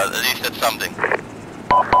update, but at least it's something.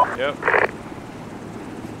 Yep.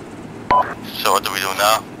 So what do we do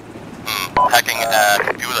now? Hacking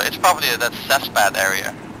computer. It's probably that Saspat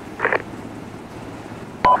area.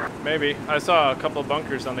 Maybe. I saw a couple of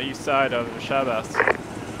bunkers on the east side of Shabaz.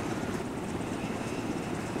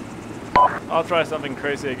 I'll try something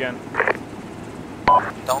crazy again.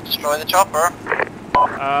 Don't destroy the chopper.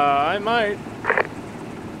 I might.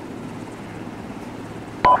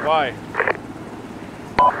 Why?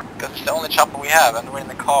 Because it's the only chopper we have and we're in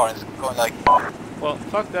the car and it's going like... Well,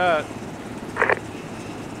 fuck that.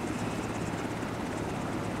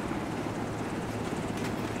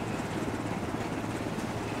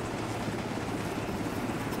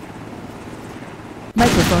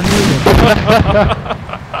 Microphone muted.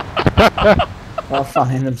 Vad fan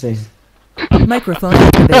hände precis? Microphone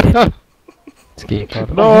activated.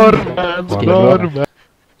 Normen!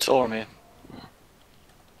 Sår mig.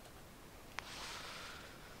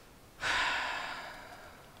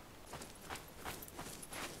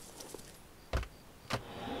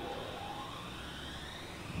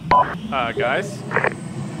 Guys.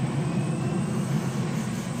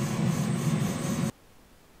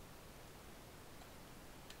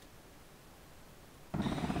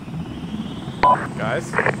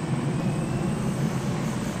 Guys.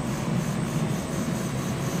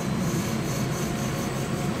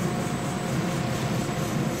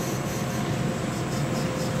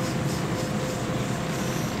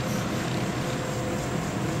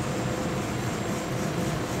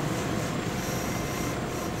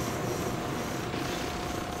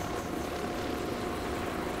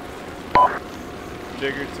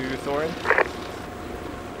 Jagger to Thorin.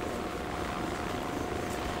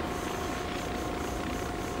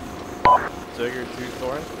 Jagger to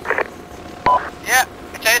Thorin. Yeah,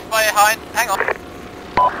 chased by a hind. Hang on.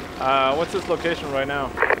 What's his location right now?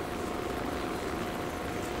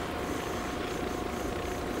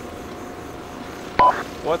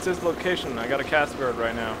 What's his location? I got a cast bird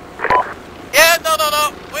right now. Yeah, no.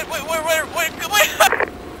 Wait.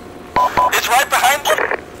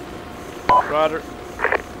 Roger.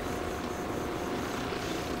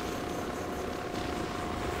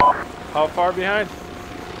 How far behind?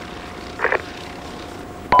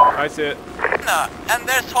 I see it. No, and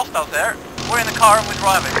there's hostiles there. We're in the car and we're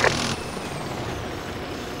driving.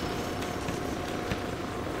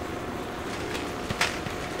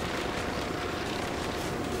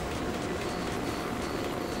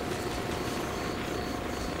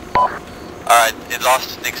 Alright, it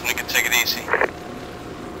lost. Nixon, you can take it easy.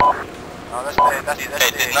 No, that's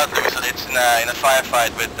It did not lose it. It's in a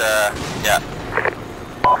firefight with, yeah.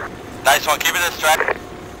 Nice one, keep it as track.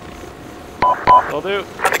 Will do.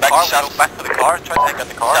 At the car, we'll go back to the car, try to take out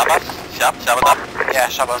the car. Shabaz? Shabaz up? Yeah,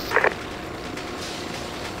 Shabaz.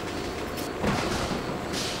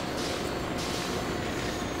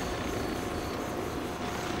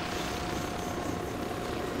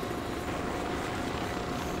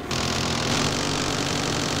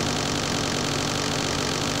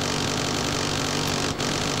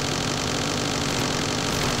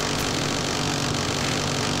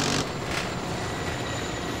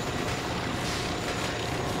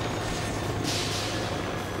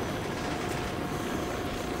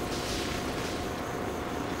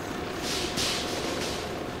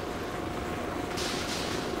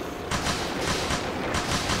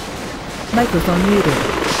 Microphone muted.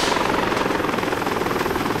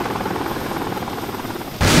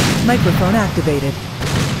 Microphone activated.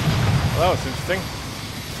 Well, that was interesting.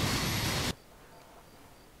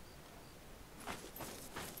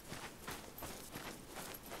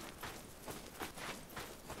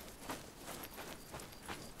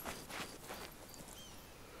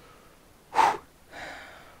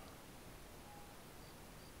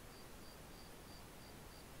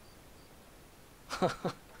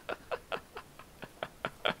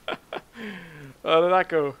 How did that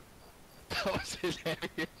go? That was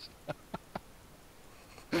hilarious.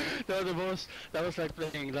 That was like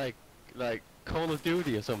playing like Call of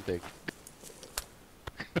Duty or something.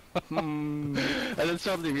 And then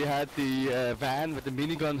suddenly we had the van with the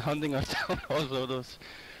minigun hunting us down. Also those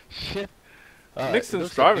shit.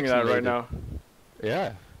 Nixon's driving that right now.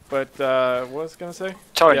 Yeah. But what was I gonna say?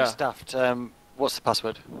 Sorry, Yeah. it's daft. What's the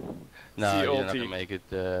password? No, you're not CLT. gonna make it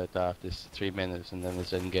daft. It's 3 minutes and then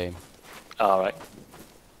it's in game. Alright.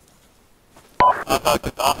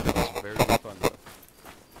 It's very fun though.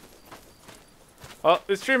 Oh,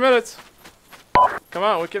 it's 3 minutes. Come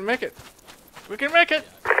on, we can make it. We can make it.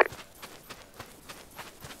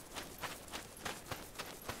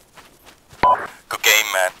 Good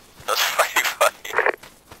game, man. That's very funny.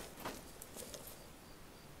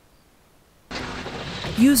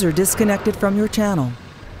 User disconnected from your channel.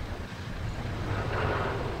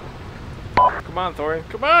 Come on, Thorin.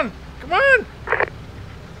 Come on. Come on.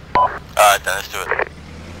 Alright, then let's do it.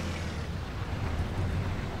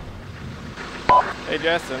 Hey,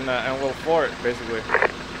 Jess, and we'll floor it, basically.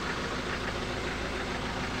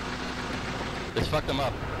 Let's fuck them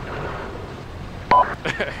up.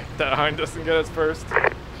 That hind doesn't get us first.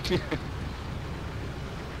 Just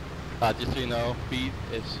so you know, speed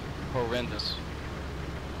is horrendous.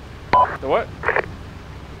 The what?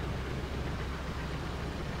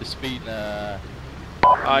 The speed, Yeah.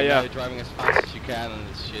 you're driving as fast as you can and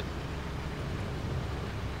it's shit.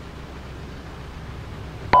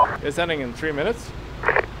 It's ending in 3 minutes.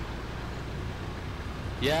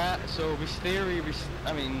 Yeah, so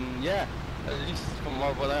I mean, yeah, at least from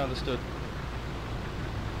what I understood.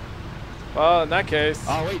 Well, in that case.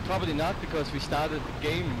 Oh wait, probably not because we started the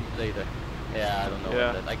game later. Yeah, I don't know.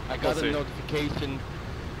 Yeah, I got we'll a see. notification.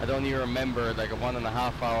 I don't even remember, like a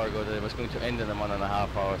 1.5 hour ago that it was going to end in a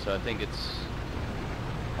 1.5 hours. So I think it's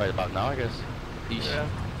right about now, I guess. Eesh. Yeah,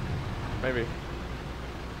 maybe.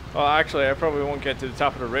 Well, actually, I probably won't get to the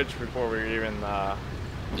top of the ridge before we're even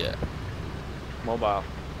Yeah. mobile.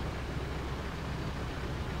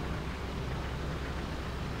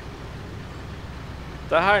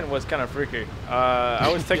 The hind was kind of freaky.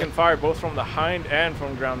 I was taking fire both from the hind and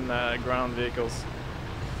from ground vehicles.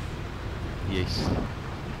 Yes.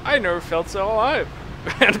 I never felt so alive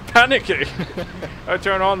and panicky. I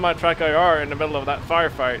turn on my track IR in the middle of that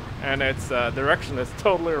firefight, and its direction is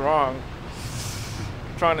totally wrong.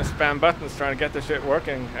 Trying to spam buttons, trying to get the shit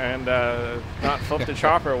working, and not flip the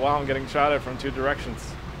chopper while I'm getting shot at from 2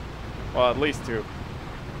 directions. Well, at least 2.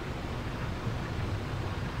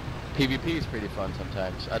 PvP is pretty fun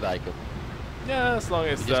sometimes. I like it. Yeah, as long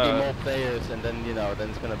as You just need more players, and then then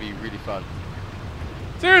it's gonna be really fun.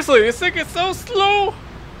 seriously, this thing is so slow.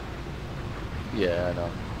 Yeah, I know.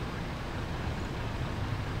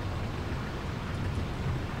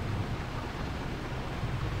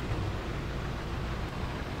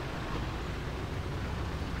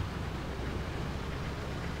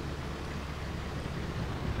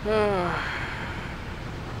 If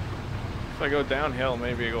I go downhill,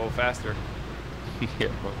 maybe I go faster. Yeah,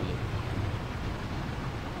 probably.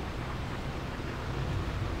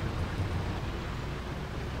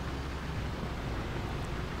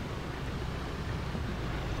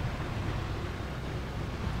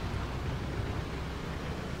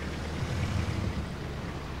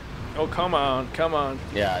 Oh, come on, come on.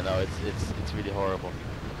 Yeah, I know, it's really horrible.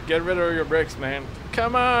 Get rid of your brakes, man.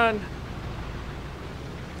 Come on!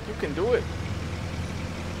 You can do it.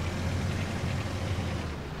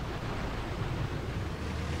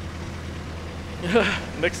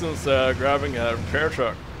 Nixxen's grabbing a repair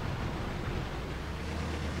truck.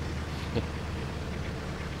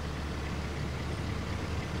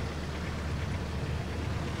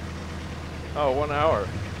 Oh, 1 hour.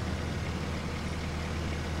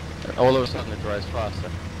 All of a sudden it drives faster.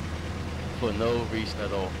 For no reason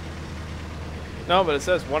at all. No, but it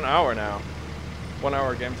says 1 hour now. 1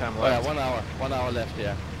 hour game time Oh yeah, left. 1 hour. 1 hour left,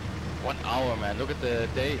 yeah. 1 hour, man. Look at the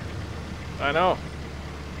day. I know.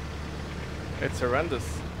 It's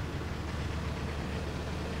horrendous.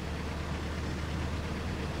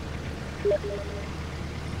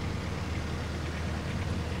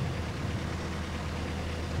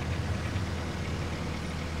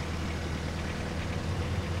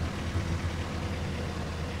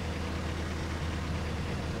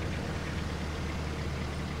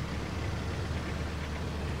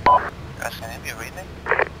 Guys, can you read me?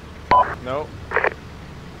 Nope.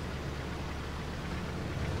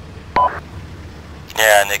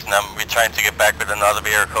 Yeah, Nixxen, we're trying to get back with another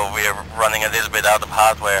vehicle. We are running a little bit out of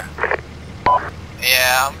hardware.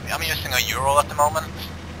 Yeah, I'm using a Ural at the moment.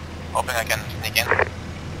 Hoping I can sneak in.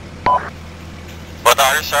 What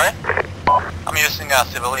are you, sorry? I'm using a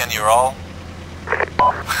civilian Ural.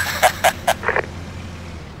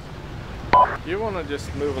 You want to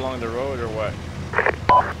just move along the road or what?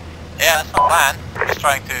 Yeah, that's my plan. Just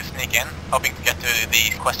trying to sneak in, hoping to get to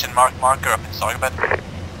the question marker up in Sarbet.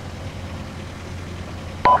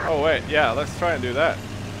 Oh wait, yeah, let's try and do that.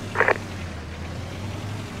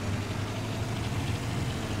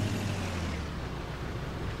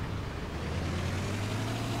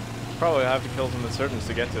 Probably have to kill some insurgents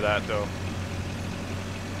to get to that though.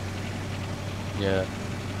 Yeah.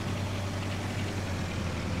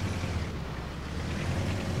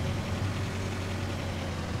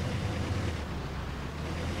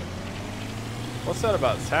 What's that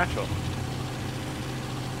about Satchel?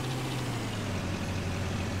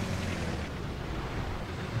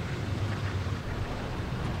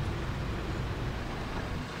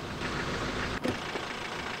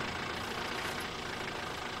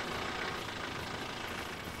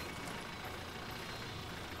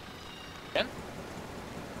 Again?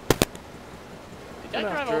 Did I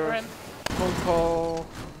drive over him? Phone call.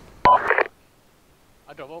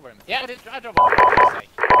 I drove over him. Yeah, I drove over him. For Christ's sake.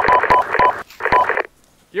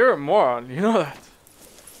 You're a moron, you know that.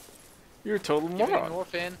 You're a total Give him moron.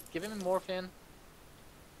 morphine. Give him morphine.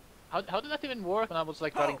 How did that even work when I was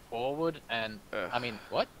like riding forward and I mean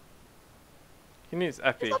what? He needs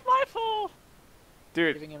epi. It's not my fault.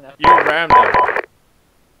 Dude, Giving him that. you rammed him.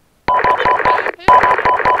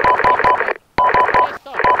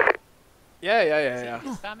 Yeah.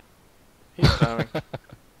 He's spamming.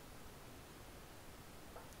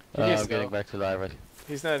 I'm getting back to live.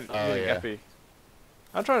 He's not Oh, getting yeah. epi.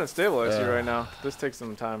 I'm trying to stabilize you right now. This takes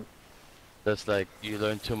some time. That's like, you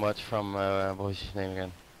learn too much from, what was his name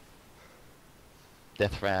again?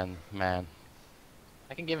 Deathran, man.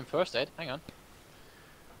 I can give him first aid. Hang on.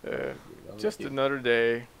 Just another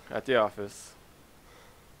day at the office.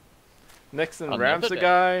 Nixxen Another rams the day.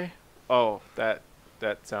 guy. Oh, that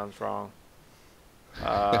sounds wrong.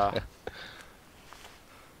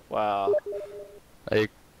 Wow. Are you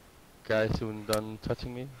guys soon done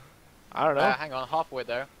touching me? I don't know. Hang on, halfway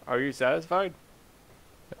there. Are you satisfied?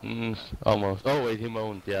 Almost. Oh wait, he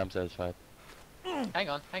moaned. Yeah, I'm satisfied. Hang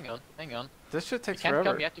on. This shit takes You can't forever.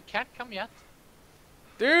 come yet. You can't come yet.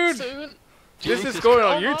 Dude! Soon. This is Jesus going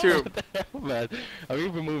on Christ. YouTube. What the hell, man? I've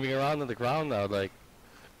even been moving around on the ground now, like...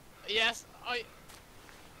 Yes.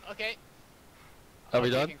 Okay. Are we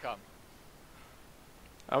Okay, done? you can come.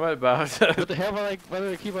 I'm about What the hell, why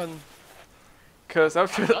do I keep on... Because I'm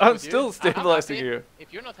done with still you. stabilizing I'm happy. you.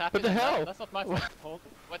 If you're not happy, What the then hell? that's not my fault.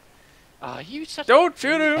 What? You such. Don't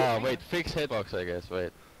shoot him! Oh wait, fix hitbox I guess,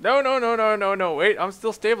 wait. No. Wait, I'm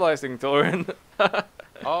still stabilizing, Thorin. Oh,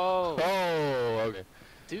 Oh, okay.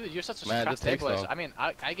 dude, you're such a Man, crap that takes stabilizer. long. I mean,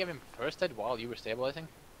 I gave him first aid while you were stabilizing.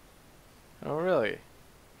 Oh, really?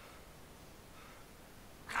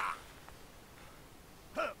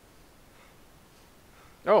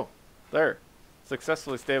 Oh, there.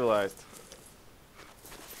 Successfully stabilized.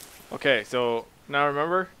 Okay, so now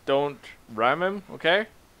remember, don't ram him, okay?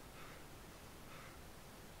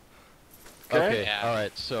 Okay, Yeah.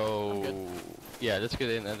 alright, so... Yeah, let's get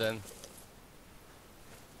in and then...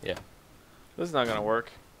 Yeah. This is not gonna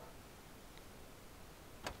work.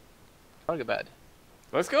 Target bed.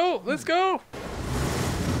 Let's go! Let's go!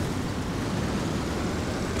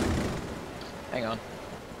 Hang on. I'm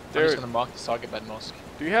Dude, just gonna mark the target bed mask.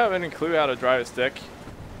 do you have any clue how to drive a stick?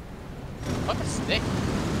 What a stick?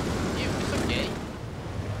 You, it's okay.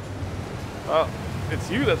 Well, it's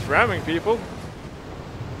you that's ramming people.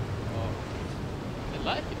 Oh. I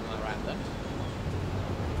like it when I ram them.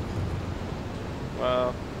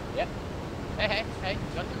 Well, Yeah. Hey,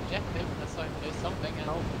 got the objective. That's like, there's something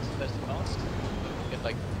else. There's the mask. Get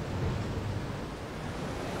like...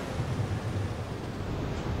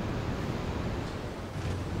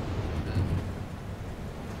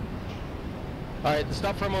 Alright,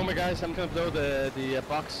 stop for a moment, guys. I'm gonna blow the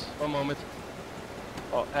box for a moment.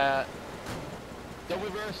 Oh, Don't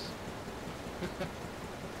reverse.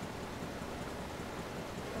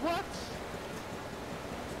 What?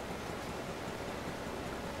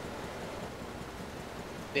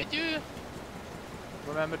 did you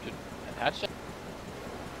remember to attach it?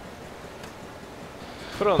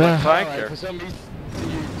 put on the Alright, flanker. for some reason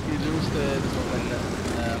you lose the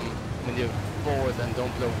when you're forward and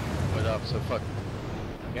don't blow it up, so fuck.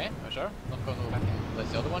 Okay, for sure. Not gonna go back and place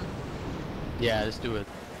the other one. Yeah, let's do it.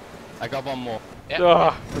 I got one more. Yeah.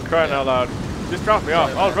 Ugh, for crying out loud. Just drop me off.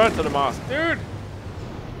 Sorry, I'll man. run to the mosque. Dude!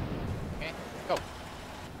 Okay, go.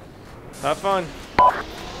 Have fun.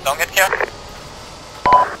 Don't get killed.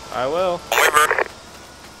 I will. River.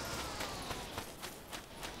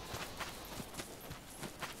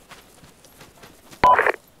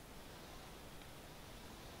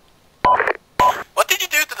 What did you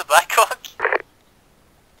do to the blackhawk?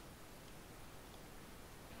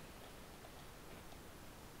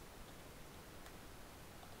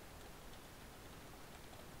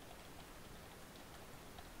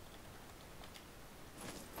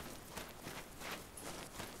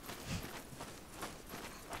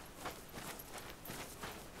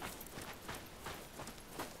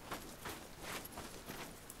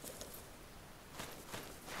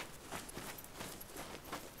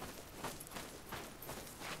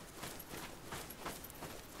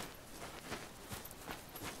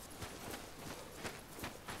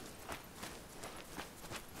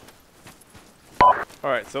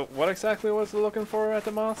 Alright, so what exactly was it looking for at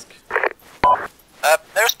the mosque?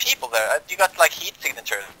 There's people there. You got like heat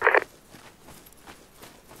signatures.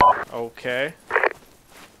 Okay.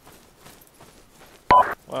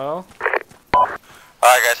 Well,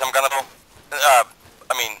 Alright guys, I'm gonna go.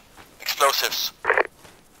 Explosives.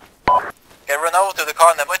 Get run over to the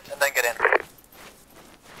car and then get in.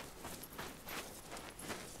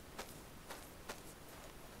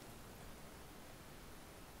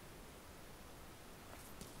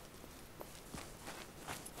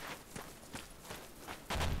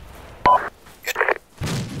 Good.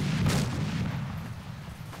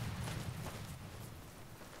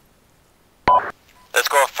 Let's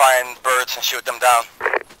go find birds and shoot them down.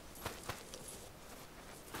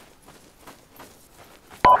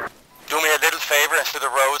 Do me a little favor and to the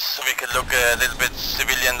roads so we can look a little bit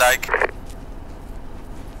civilian-like.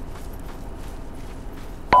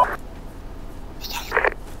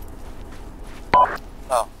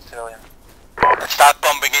 Oh, civilian. And start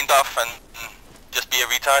bumping in stuff and just be a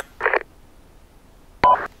retard.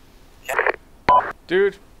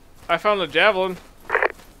 dude, I found a javelin.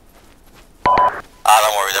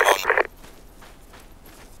 Don't worry about it.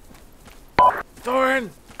 Thorin!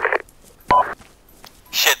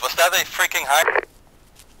 Shit, was that a freaking hind?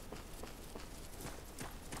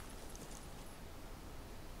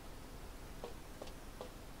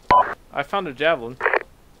 I found a javelin.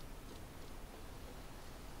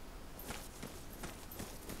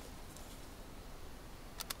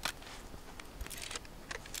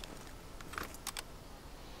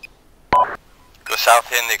 Go south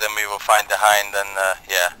Hindic, then we will find the hind and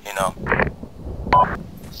yeah, you know.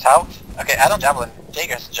 South? Okay, I don't javelin.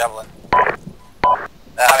 Jaeger has a javelin.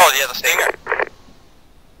 Oh, he has a stinger.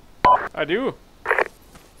 I do.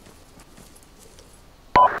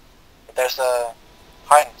 There's a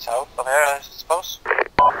hind south of here, I suppose.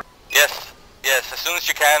 Yes, yes, as soon as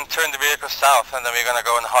you can, turn the vehicle south and then we're gonna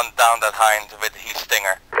go and hunt down that hind with his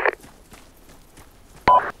stinger.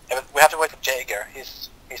 Yeah, but we have to wait for Jaeger. He's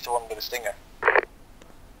the one with the stinger.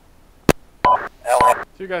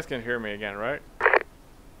 So you guys can hear me again, right?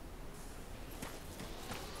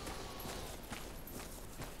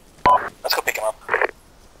 Let's go pick him up.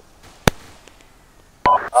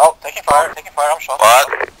 Oh, taking fire, I'm shot.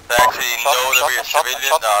 What? The actually know that we're civilian?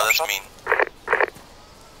 No, that's mean.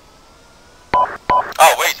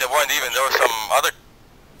 Oh wait, there weren't even, there was some other,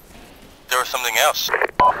 there was something else.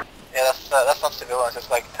 Yeah, that's not civilians, it's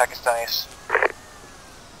like Pakistanis.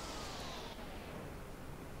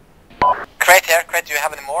 Crate here, Crate, do you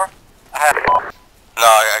have any more? I have. No,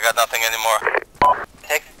 I got nothing anymore.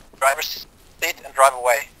 Take the driver's seat and drive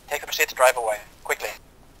away. Take the seat and drive away, quickly.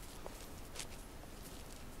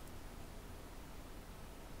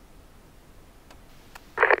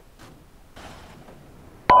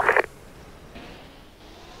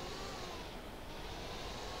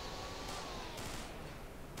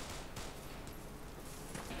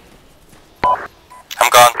 I'm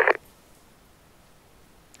gone.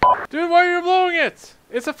 Dude, why are you blowing it?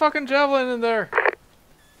 It's a fucking javelin in there.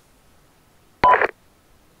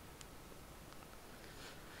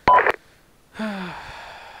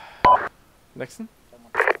 Nixxen?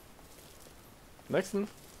 Nixxen?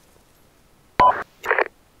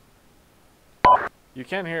 You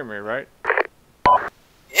can't hear me, right?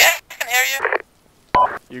 Yeah, I can hear you.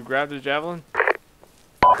 You grabbed the javelin? No,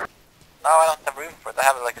 I don't have room for it. I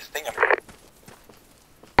have like a stinger.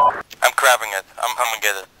 I'm grabbing it. I'm gonna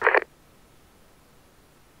get it.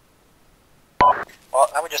 Well,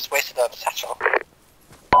 now we just wasted a satchel.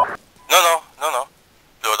 No.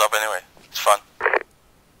 Blow it up anyway. It's fun.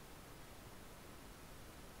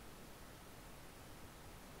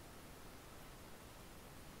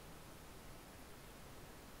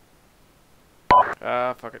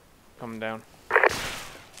 Fuck it. Coming down.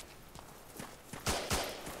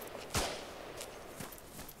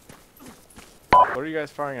 What are you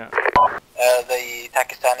guys firing at? The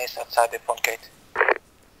Pakistanis outside the front gate.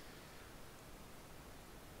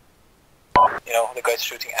 You know, the guys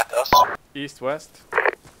shooting at us. East, west?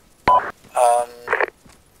 Oh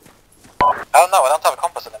no, I don't have a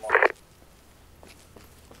compass anymore.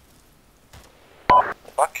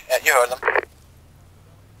 The fuck? Yeah, you heard them.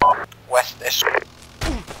 West-ish.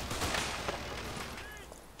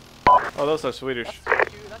 Oh, those are Swedish.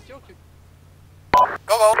 That's your cue.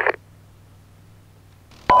 Go!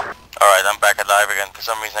 Alright, I'm back alive again. For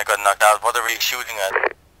some reason I got knocked out. What are we shooting at?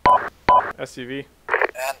 SUV.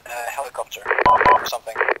 And a helicopter. Or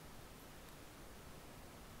something.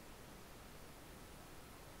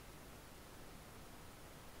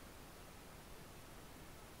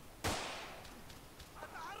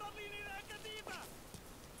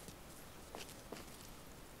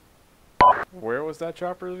 Where was that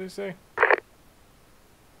chopper, did you say?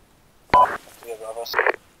 Three above us.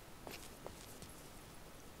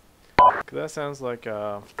 Cause that sounds like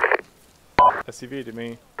SUV to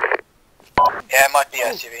me. Yeah, it might be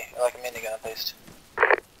SUV, like a minigun at least.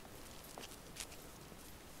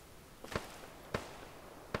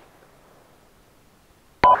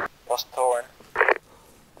 Lost Thorin.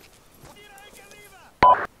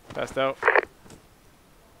 Passed out.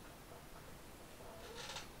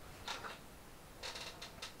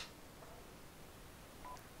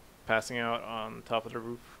 Passing out on top of the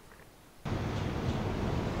roof.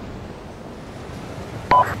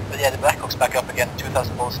 But yeah, the Blackhawk's back up again,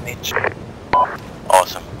 2,000 volts in each.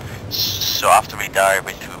 Awesome. So after we die,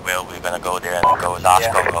 which we will, we're gonna go there and then go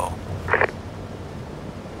last go.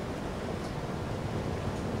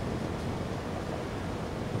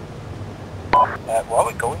 Where are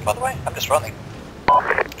we going, by the way? I'm just running.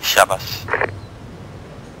 Shabaz.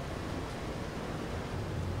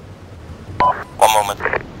 One moment.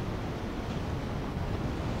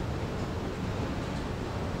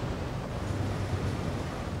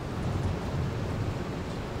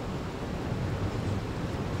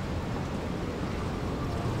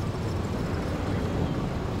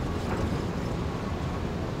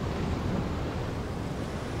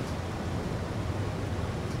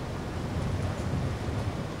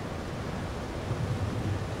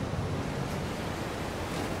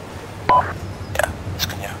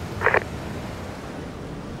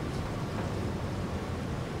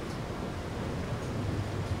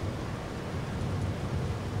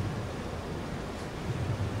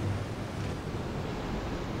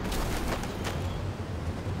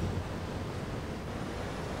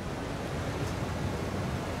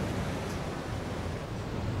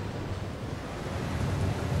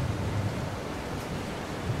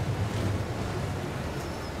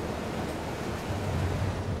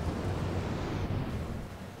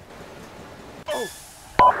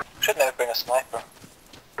 Should never bring a sniper.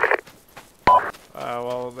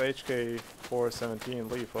 Well, the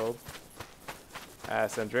HK-417 Leopold,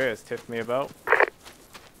 as Andreas tipped me about.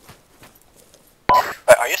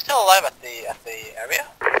 Are you still alive at the area?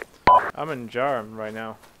 I'm in Jarm right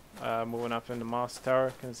now, moving up into Moss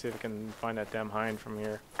Tower. Can see if I can find that damn hind from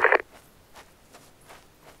here.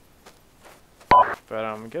 But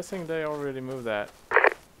I'm guessing they already moved that.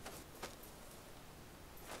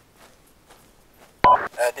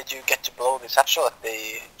 Did you get to blow the satchel at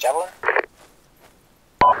the javelin?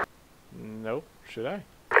 Nope. Should I?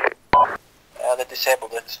 They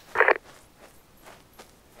disabled it.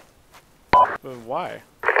 But why?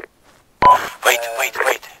 Wait.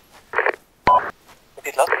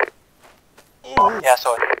 Repeat last. Yeah,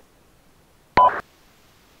 sorry.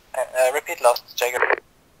 Repeat last, Jagger.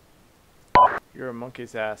 You're a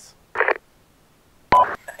monkey's ass. You're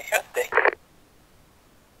a dick.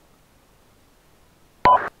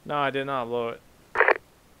 No, I did not blow it.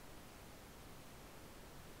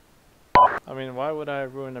 I mean, why would I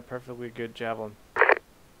ruin a perfectly good javelin?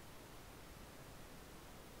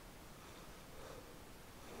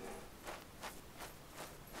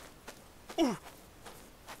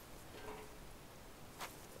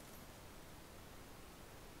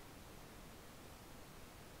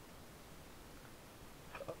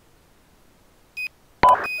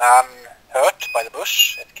 I'm hurt by the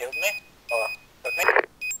bush. It killed me. Or hurt me.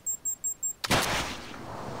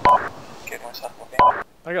 Killed myself, okay.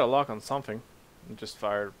 I got a lock on something and just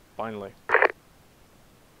fired blindly.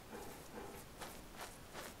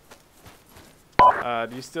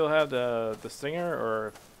 Do you still have the stinger,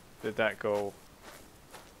 or did that go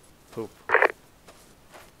poop?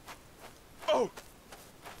 Oh!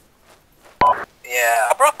 Yeah,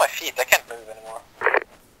 I broke my feet. I can't move anymore.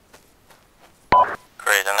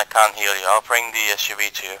 Great, and I can't heal you. I'll bring the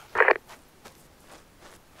SUV to you.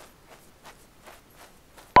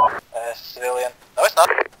 Civilian. No, it's not.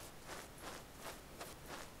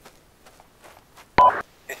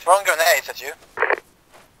 He's throwing grenades at you.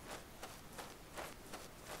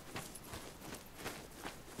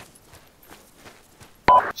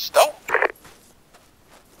 Stone?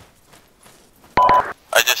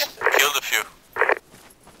 I just killed a few.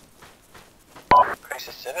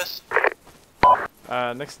 Crazy civils?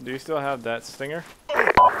 Nixxen, do you still have that stinger?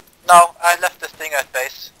 No, I left the stinger at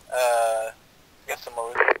base. Get some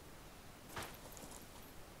more.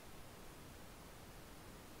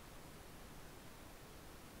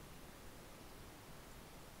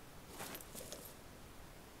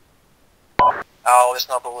 Oh, there's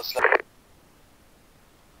no bullets left.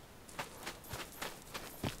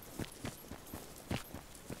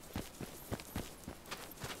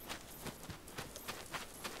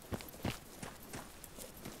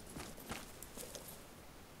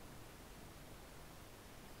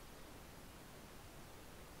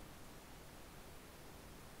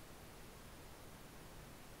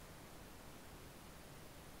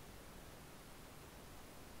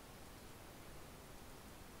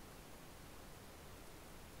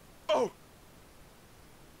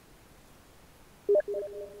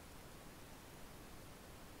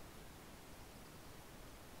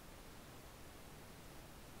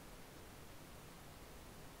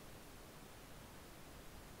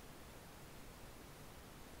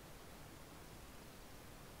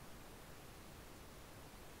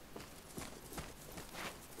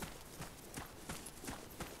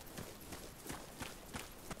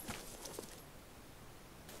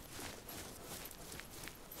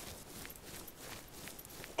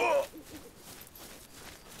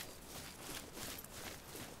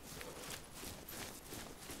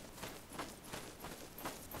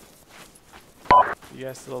 You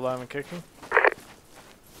guys still alive and kicking?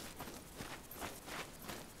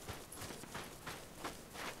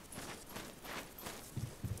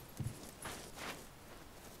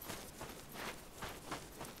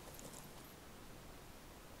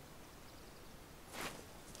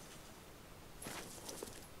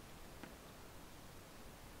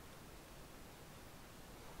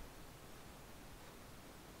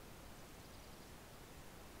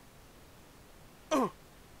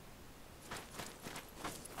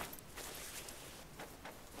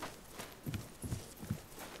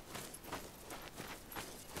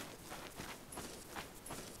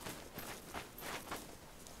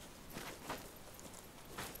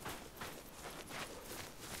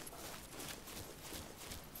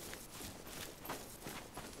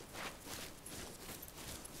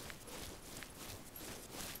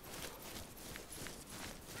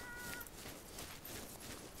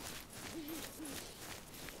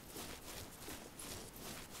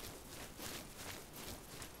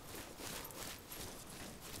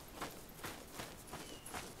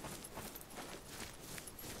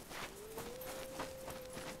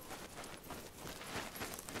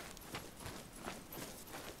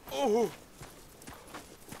 Oh!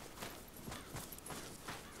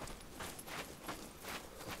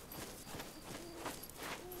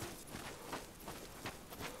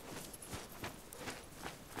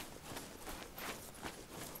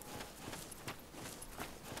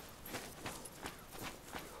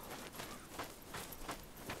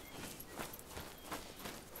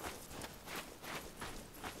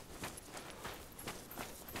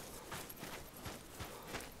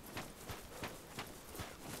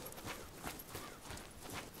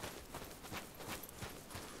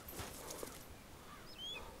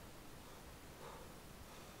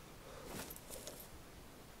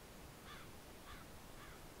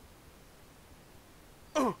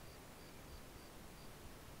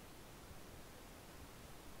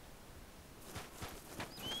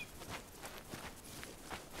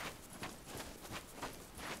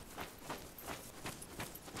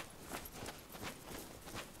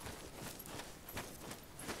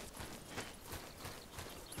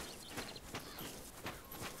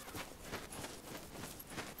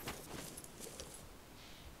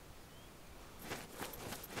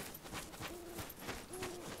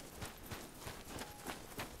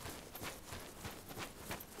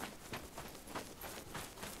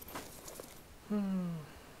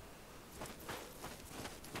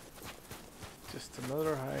 Just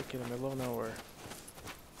another hike in the middle of nowhere.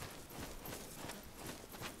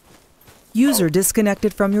 User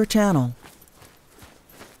disconnected from your channel.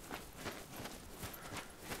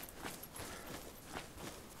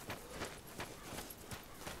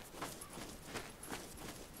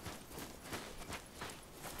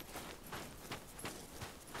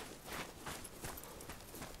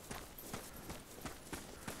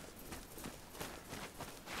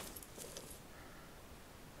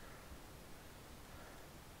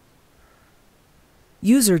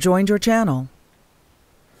 User joined your channel.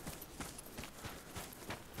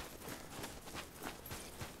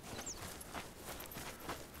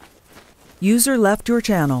 User left your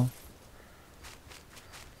channel.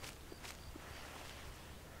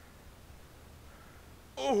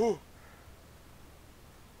 Oh.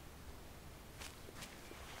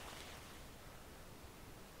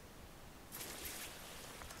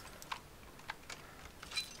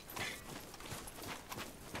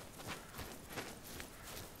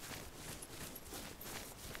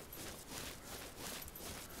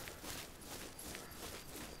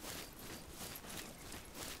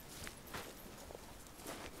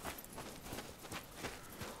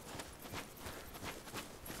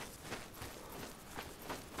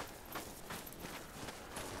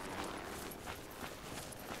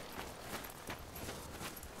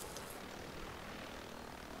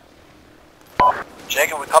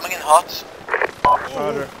 Jake, are we coming in hot?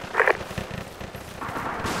 Roger.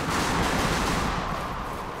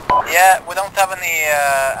 Yeah, we don't have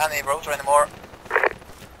any rotor anymore.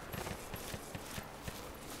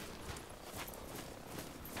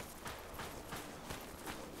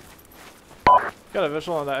 Got a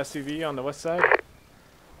visual on the SUV on the west side. Did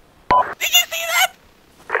you see that?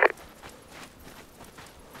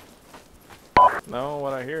 No,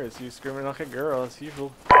 what I hear is you screaming like a girl as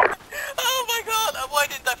usual. Oh my god, why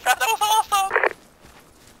did that frag? That was awesome!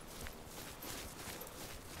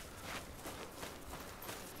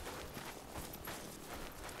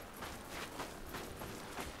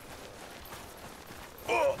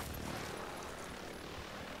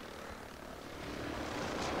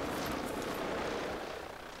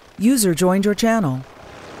 User joined your channel.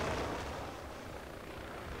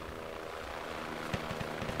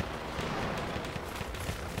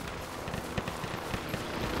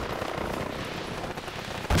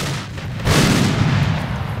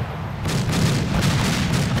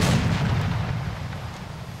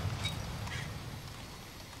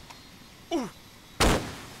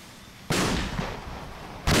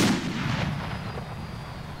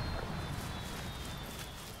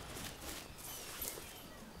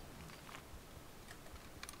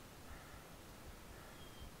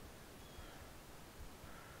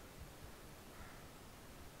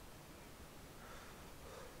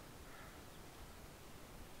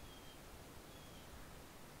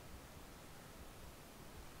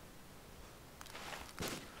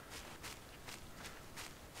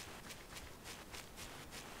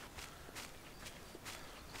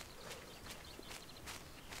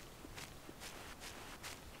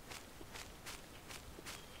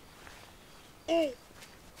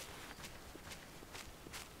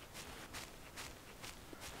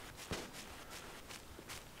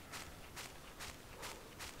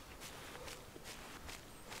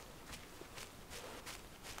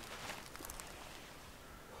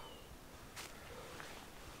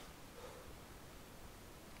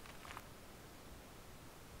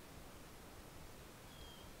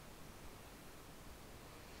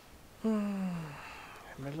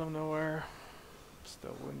 Middle of nowhere.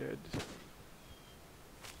 Still wounded.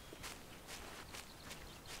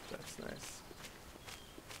 That's nice.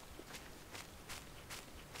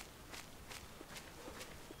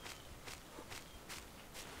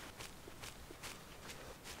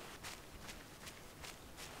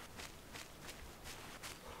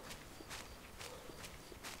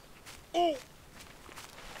 Oh.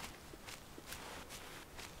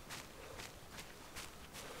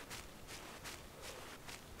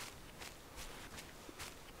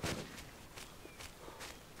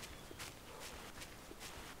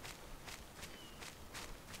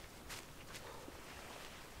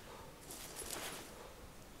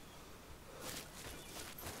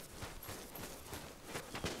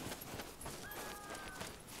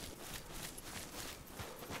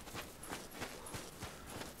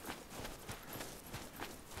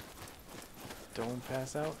 Don't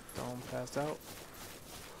pass out. Don't pass out.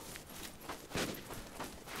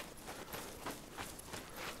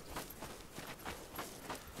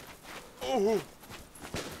 Oh.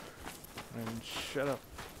 And shut up.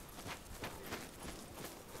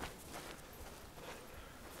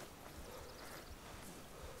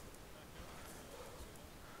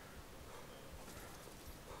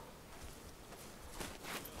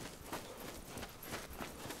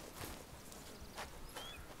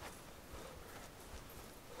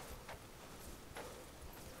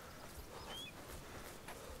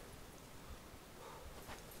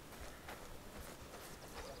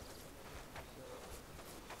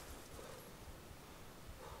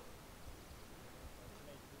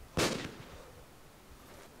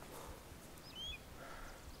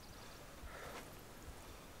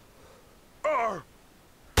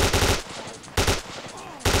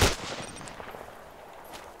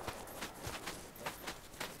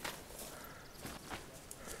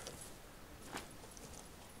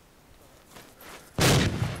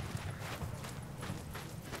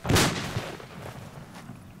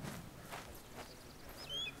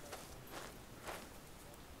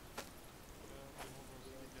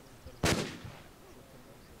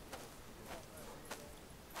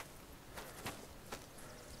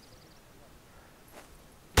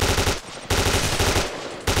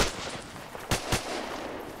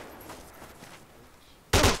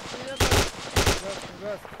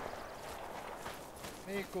 nordväst.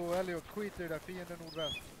 Nico, Elliot, skit i det där. Fienden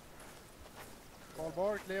nordväst. Carl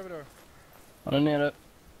Bark, lever du? Han är nere.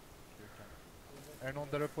 Är det någon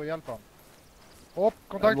där uppe och hjälper han? Hopp,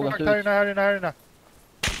 kontakt här inne.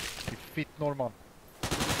 Fitt Norman.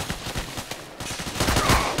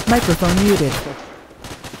 Microphone muted.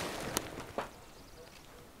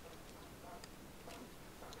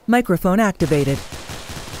 Microphone activated.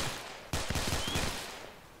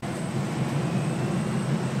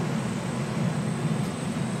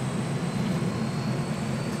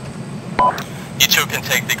 You two can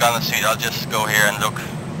take the gunner seat, I'll just go here and look.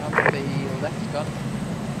 On the left gun.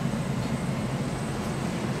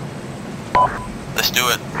 Let's do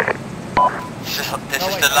it. This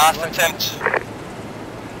is the last attempt.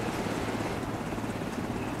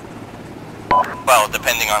 Well,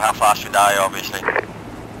 depending on how fast you die, obviously. I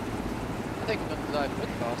think we're gonna die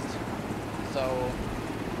pretty fast. So,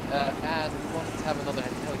 and we won't have another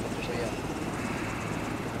helicopter, so yeah.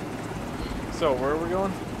 So, where are we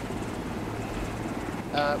going?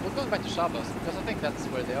 We're going back to Shabaz, because I think that's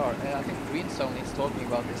where they are. I think Green Zone is talking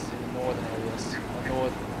about this in the northern areas. Or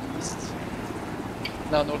northeast.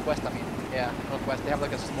 No, northwest, I mean. Yeah, northwest. They have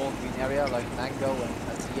like a small green area, like Mango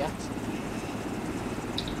and Seat.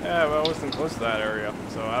 Yeah, well, I wasn't close to that area,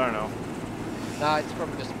 so I don't know. Nah, it's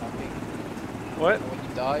probably just mapping. What? When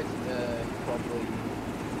you died, you probably...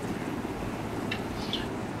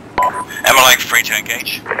 Am I like free to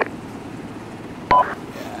engage?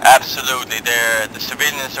 Absolutely, the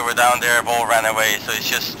civilians that were down there have all ran away, so it's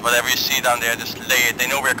just whatever you see down there, just lay it, they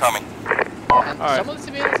know we're coming. Yeah, and right. some of the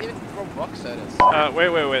civilians even throw rocks at us. Wait,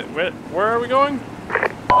 where are we going?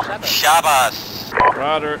 Shabaz.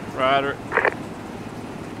 Roger.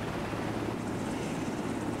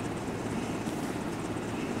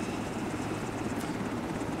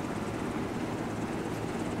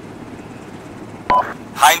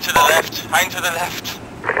 Hind to the left.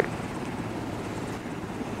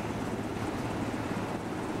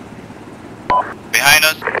 Behind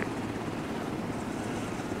us.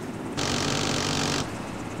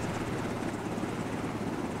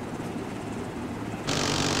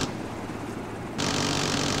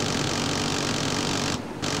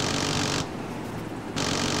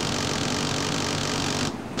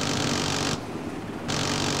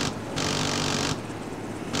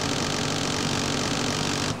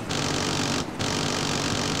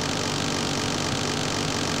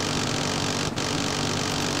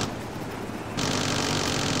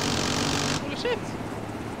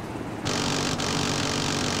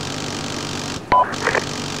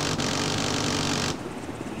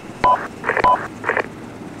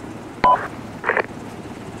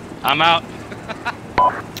 I'm out.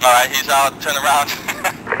 Alright, he's out. Turn around.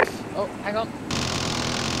 Oh, hang on.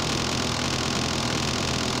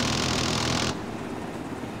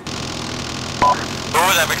 Who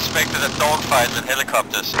would have expected a dogfight with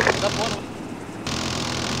helicopters? That one.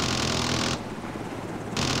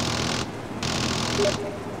 Yeah,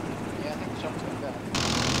 I think the shot's going down.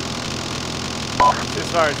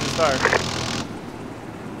 Just fired.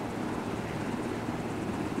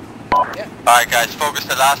 Yeah. Alright guys, focus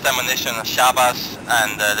the last ammunition on Shabaz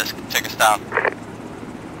and let's take us down.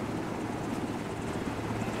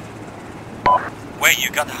 Wait, you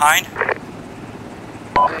got hind?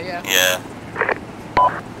 Yeah. Yeah.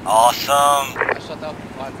 Awesome. I shot out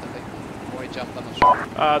 5, I think. Or he jumped, I'm not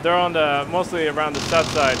sure. They're on the, mostly around the south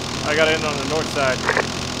side. I got in on the north side.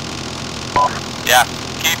 Yeah,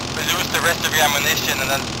 lose the rest of your ammunition and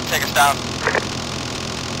then take us down.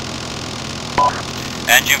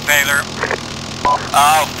 Engine failure.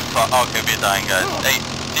 Oh, fuck. Okay, we're dying, guys. Hey,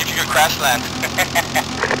 see if you can crash land.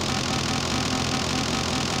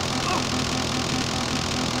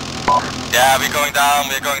 Yeah, we're going down.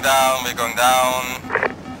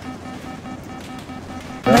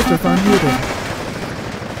 Microphone muted.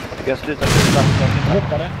 Jag slutar skjuta.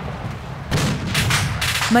 Hoppade.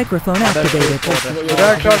 Microphone activated.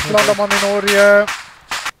 Räknas landar man i Norge.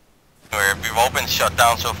 We've all been shut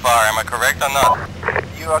down so far, am I correct or not?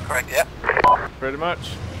 You are correct, yeah. Pretty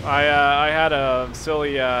much. I had a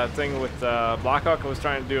silly thing with Blackhawk. I was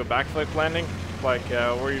trying to do a backflip landing, like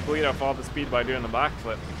where you bleed off all the speed by doing the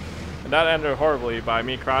backflip. And that ended horribly by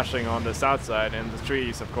me crashing on the south side in the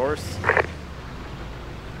trees, of course.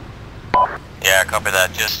 Yeah, copy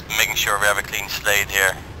that. Just making sure we have a clean slate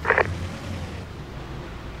here.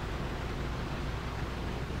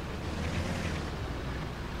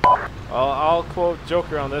 Well, I'll quote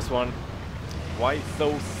Joker on this one. Why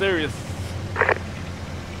so serious?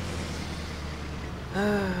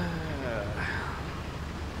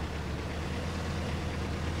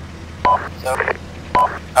 So,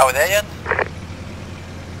 are we there yet?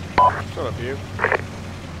 Shut up, you.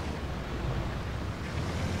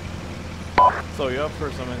 So you up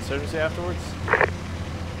for some insurgency afterwards?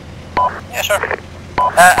 Yeah, sure.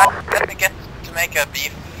 Let me get to make a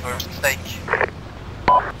beef first steak.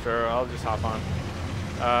 Sure, I'll just hop on.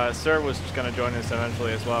 Sir was just gonna join us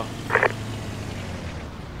eventually as well.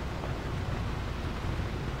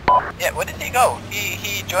 Yeah, where did he go?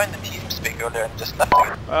 He joined the TeamSpeak earlier and just left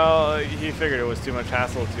again. Well, he figured it was too much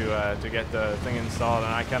hassle to get the thing installed,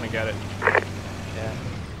 and I kind of get it. Yeah.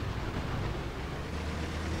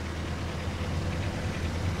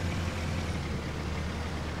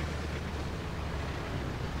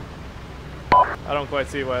 I don't quite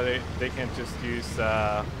see why they can't just use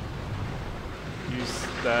the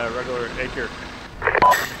regular acre.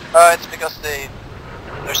 It's because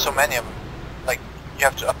there's so many of them. Like, you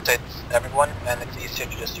have to update everyone, and it's easier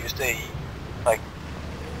to just use the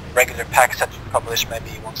regular packs that you publish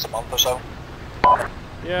maybe once a month or so.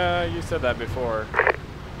 Yeah, you said that before.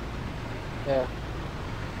 Yeah.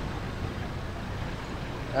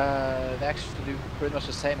 They actually do pretty much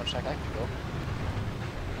the same on Shack Tactical.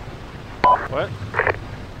 What?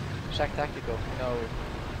 Shack Tactical, you know.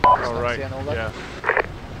 Oh right. And all that. Yeah.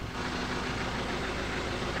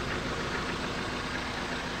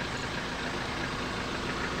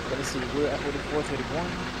 Let's see, we're at 44:31.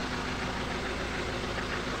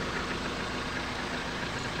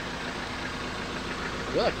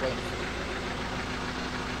 We're like waiting.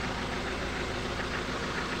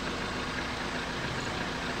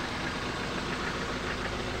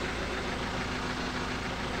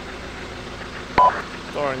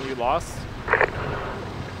 Thorin, you lost?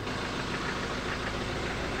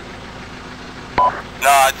 No,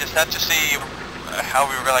 I just had to see how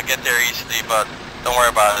we were gonna get there easily, but don't worry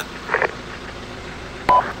about it.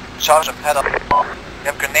 Charge them, head up. You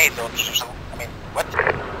have grenade launchers or something. I mean, what?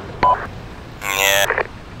 Yeah.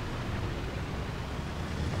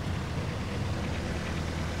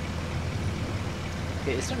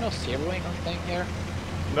 Okay, is there no zeroing on thing here?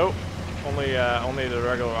 Nope. Only the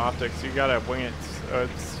regular optics. You gotta wing it.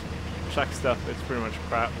 It's check stuff. It's pretty much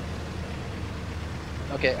crap.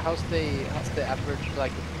 Okay, how's the average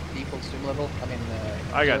like default zoom level? I mean,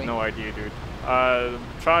 I got no idea, dude.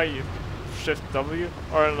 Try Shift W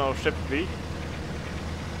or no Shift V.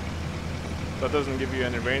 That doesn't give you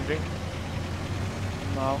any ranging.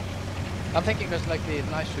 No, I'm thinking because like the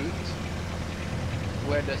nice shoot.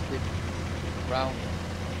 Where does the round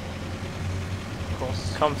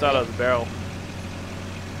cross? Comes out of the barrel.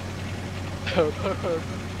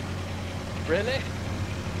 Really?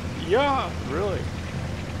 Yeah, really.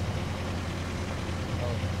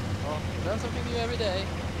 Oh, you learn something new every day.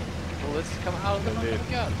 Well, let's come out of the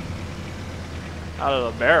gun. Out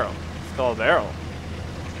of the barrel. It's called a barrel.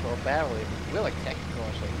 It's called a barrel. We're like technical,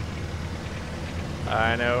 actually.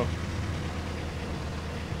 I know.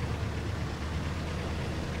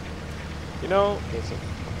 You know,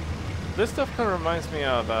 this stuff kind of reminds me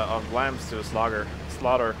of lambs to a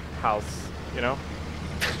slaughterhouse. You know.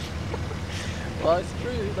 Well, it's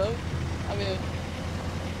true though. I mean,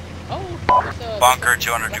 Bunker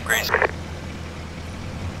 200 degrees.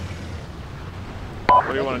 What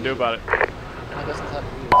do you want to do about it? It doesn't have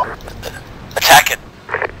wheels. Attack it.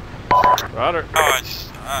 Roger. No,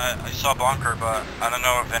 I saw bunker, but I don't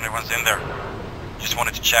know if anyone's in there. Just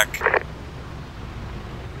wanted to check.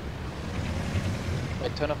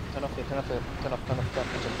 Wait, turn off the engine.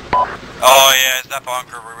 Oh yeah, it's that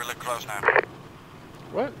bunker. We're really close now.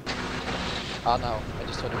 What? Ah, no, I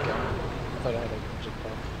just heard it go. I thought I had a engine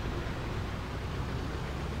call.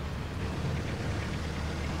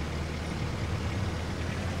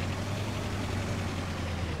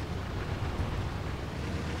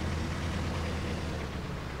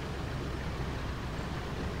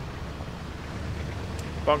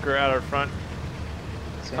 Bunker at our front.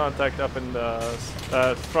 Contact up in the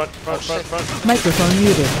front. Microphone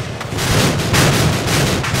muted.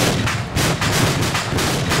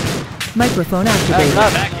 Microphone activated.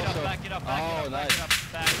 Back it up, Oh,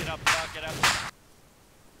 nice. back it up.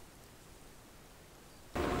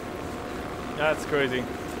 That's crazy.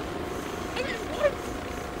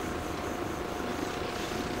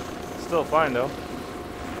 Still fine though.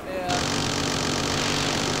 Yeah.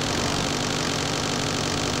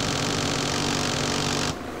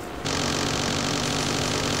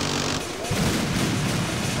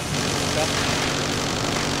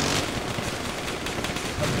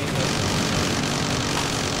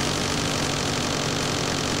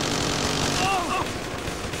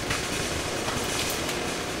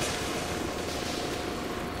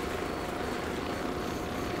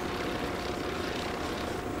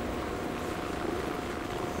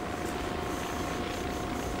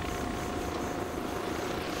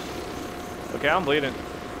 Okay, I'm bleeding.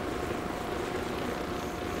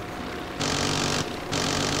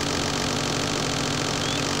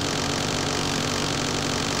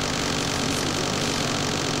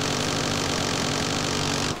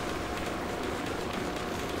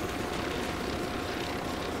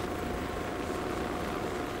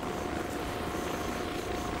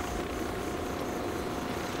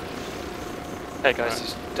 Hey guys,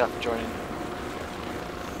 just Duff joining.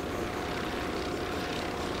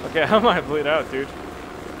 Okay, I might bleed out, dude.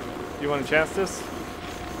 You want to chance this?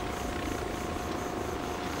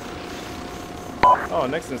 Oh,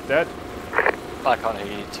 Nixxen's dead. I can't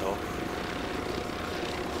hear you at all.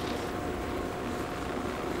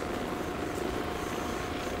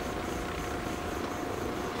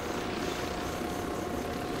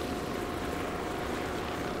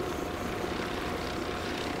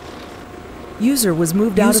 User was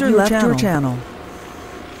moved out of your channel.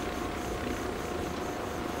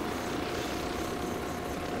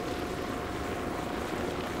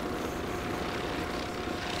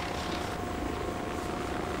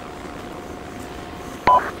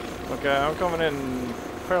 Okay, I'm coming in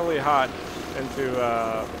fairly hot into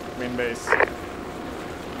main base.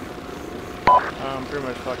 I'm pretty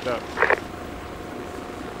much fucked up.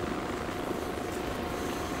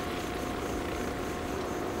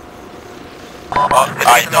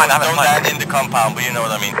 I don't land in the compound, but you know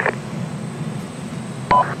what I mean.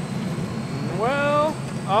 Well,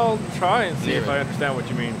 I'll try and see if I understand what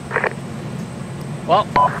you mean. Well,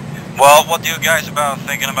 what do you guys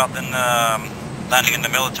thinking about then landing in the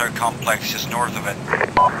military complex just north of it?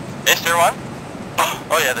 Is there one?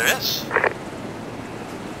 Oh yeah, there is.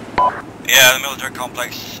 Yeah, the military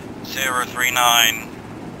complex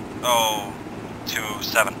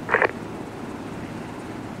 039027.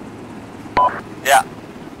 Yeah,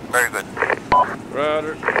 very good.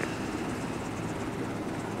 Roger.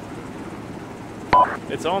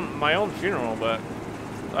 It's on my own funeral, but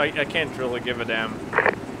I can't really give a damn.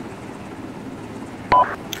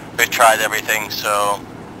 We tried everything, so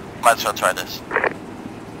might as well try this.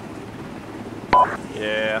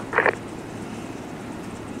 Yeah.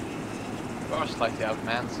 We are slightly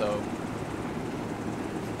outmanned, so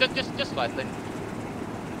just slightly.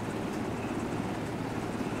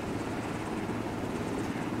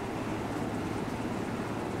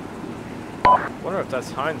 Wonder if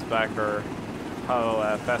that's Hind's back or how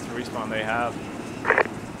fast a respawn they have.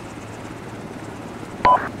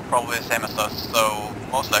 Probably the same as us, so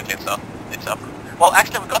most likely it's up. Well,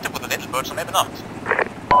 actually we got it with a littlebird, so maybe not.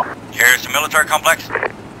 Here's the military complex.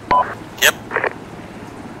 Yep.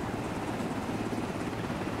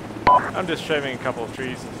 I'm just shaving a couple of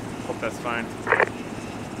trees. Hope that's fine.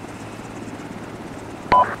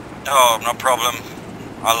 Oh, no problem.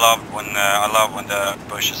 I love when the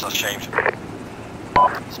bushes are shaved.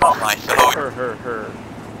 Smells nice. Her.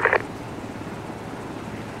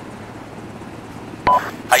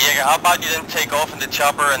 Jaeger, how about you then take off in the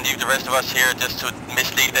chopper and leave the rest of us here just to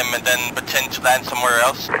mislead them and then pretend to land somewhere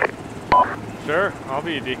else? Sure, I'll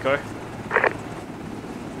be a decoy.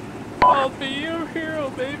 I'll be your hero,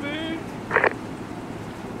 baby!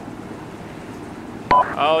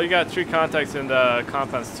 Oh, you got 3 contacts in the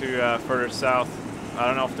compounds further south. I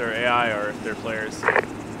don't know if they're AI or if they're players. Yeah,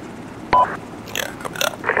 copy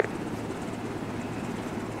that.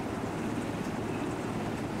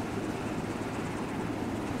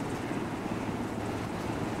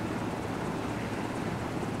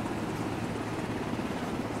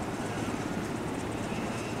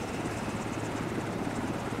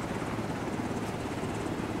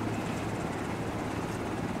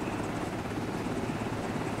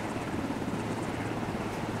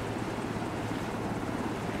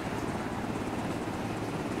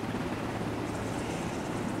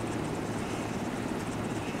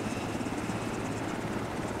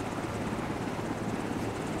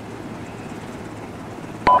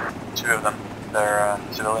 Two of them. They're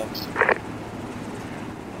civilians.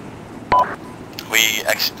 We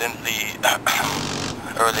accidentally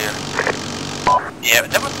earlier. Yeah, but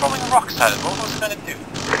they were throwing rocks at it. What was it gonna do?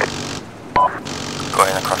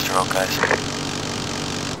 Going across the road, guys.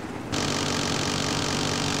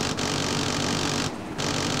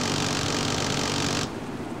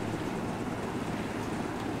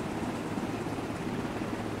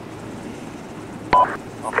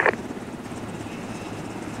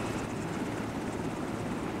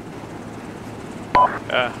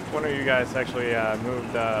 One of you guys actually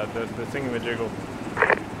moved the thingamajiggle.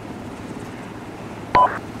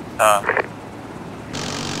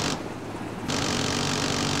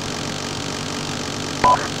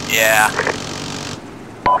 Yeah.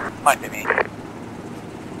 Might be me.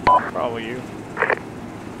 Probably you.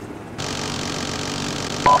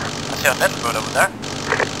 see a littlebird over there.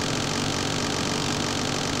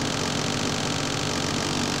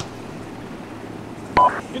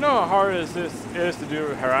 You know how hard is this is to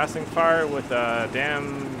do harassing fire with a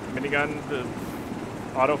damn minigun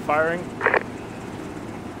auto firing?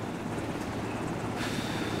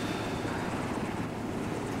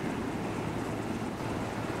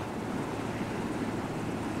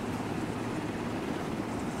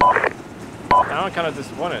 Now I'm kind of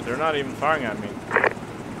disappointed. They're not even firing at me.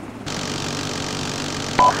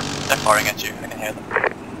 They're firing at you. I can hear them.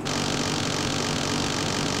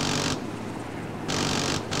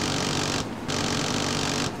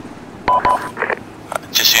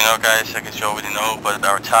 Just so you know, guys, I guess you already know, but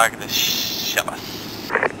our target is Shabaz.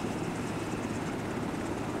 I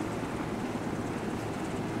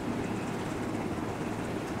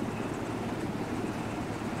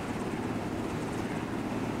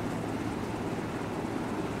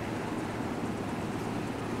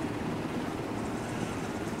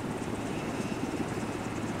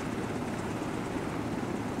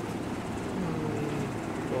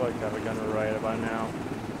feel like I have a gun right about now.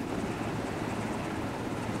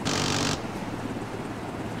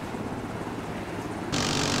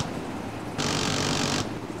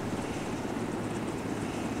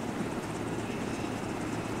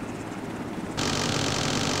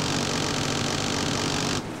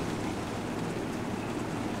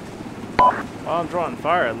 Well, I'm drawing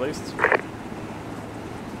fire at least.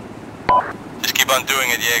 Just keep on doing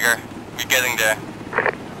it, Jaeger. We're getting there.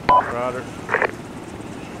 Roger.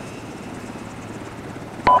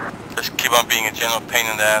 Just keep on being a general pain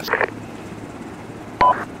in the ass.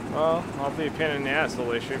 Well, I'll be a pain in the ass till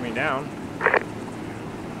they shoot me down.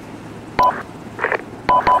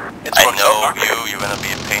 I know you're gonna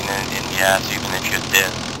be a pain in the ass even if you're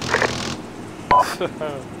dead.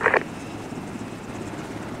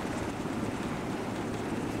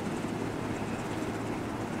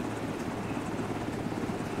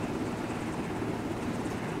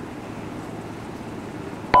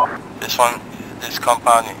 This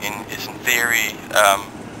compound is in theory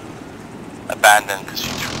abandoned because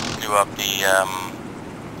you blew up the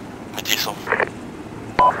diesel.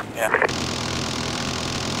 Yeah.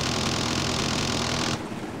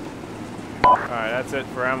 Alright, that's it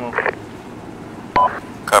for ammo.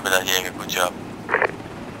 Copy that, Jaeger. Good job.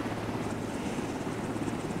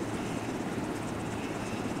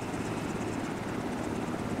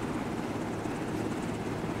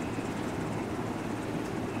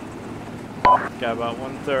 Got about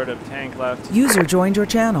 1/3 of tank left. User joined your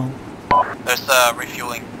channel. There's a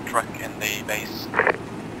refueling truck in the base.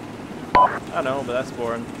 I know, but that's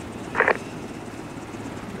boring.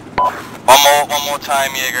 One more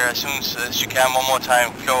time, Jaeger. As soon as you can, one more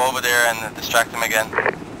time. Go over there and distract them again.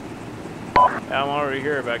 Yeah, I'm already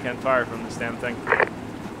here, but I can't fire from this damn thing.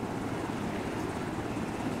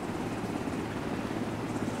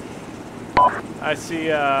 I see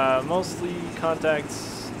mostly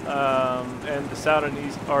contacts in the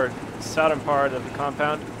southern part of the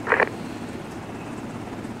compound.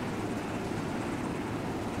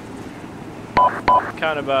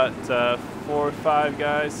 Count about 4 or 5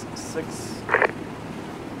 guys, 6,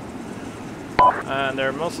 and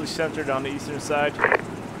they're mostly centered on the eastern side.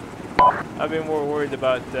 I've been more worried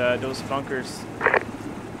about those bunkers.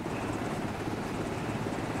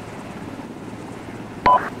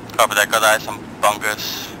 Copy that. Got eyes on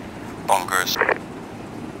bunkers. Bunkers.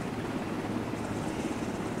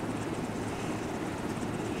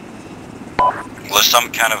 There's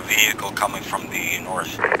some kind of vehicle coming from the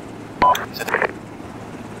north.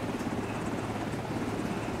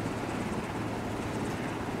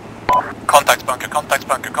 Contacts bunker, contacts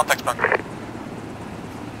bunker, contacts bunker.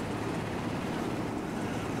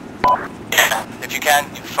 Yeah, if you can,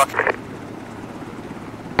 you fuck.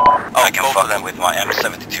 Oh, I can fuck them with my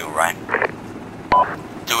M72, right?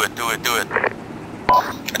 Do it, do it, do it.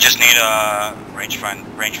 I just need a range from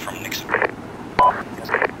Nixxen.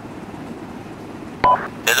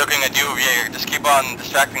 They're looking at you, Jaeger. Just keep on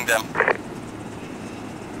distracting them.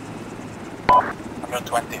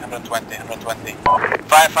 120, 120, 120.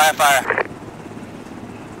 Fire, fire, fire.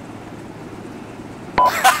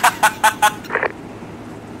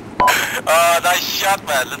 Oh, nice shot,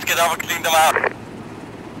 man. Let's get over, clean them out.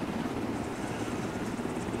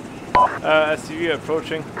 SUV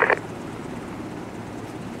approaching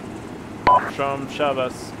from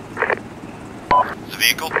Shabaz. The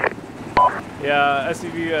vehicle? Yeah,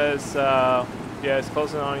 SUV is it's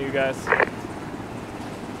closing on you guys.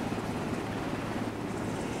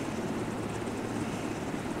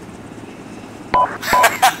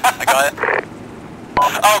 I got it.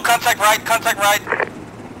 Oh, contact right, contact right.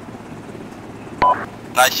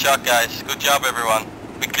 Nice shot, guys. Good job, everyone.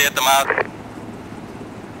 We cleared them out.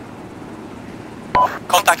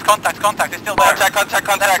 Contact, contact, contact. It's still there. Contact, contact,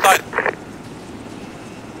 contact. Side.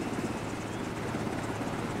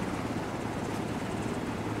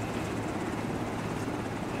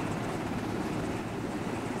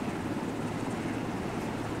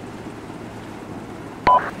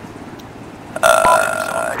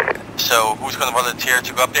 So who's going to volunteer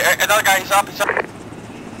to go up there? Another guy, he's up, he's up.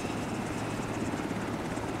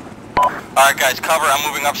 Alright guys, cover, I'm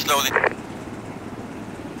moving up slowly.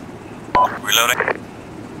 Reloading.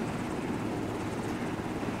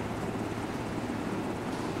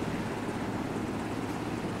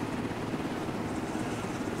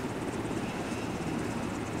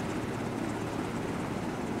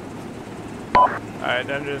 Alright,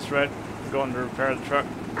 engine's red. Going to repair the truck.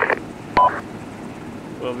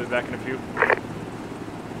 We'll be back in a few.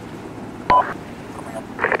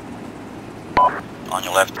 On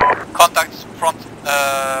your left. Contacts front,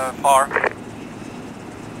 far.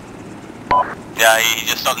 Yeah, he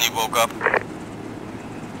just suddenly woke up.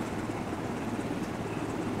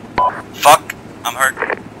 Fuck, I'm hurt.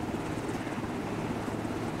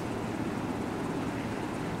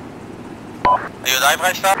 Are you alive,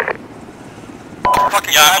 Reichstag?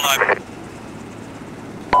 Fucking yeah, I'm alive.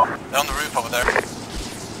 They're on the roof over there.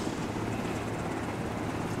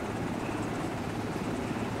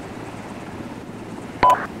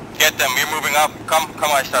 Get them, we're moving up. Come,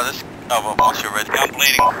 Reichstag. Let's... Oh, well, once you're ready. I'm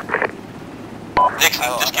bleeding.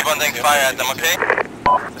 Nixxen, just keep on taking fire at them, okay?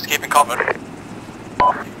 Just keep it covered.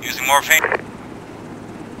 Using morphine.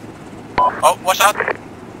 Oh, watch out!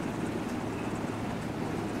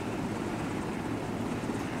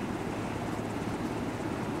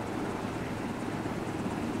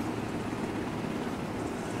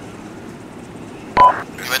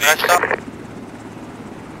 You ready, Reichstag?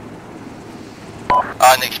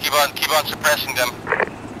 Nix, keep on suppressing them.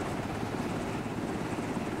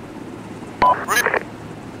 Roof.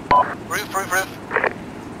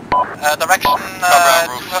 Direction,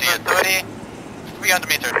 230, 300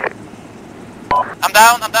 meters. I'm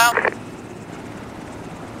down.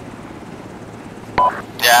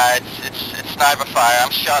 Yeah, it's sniper fire.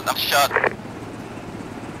 I'm shot.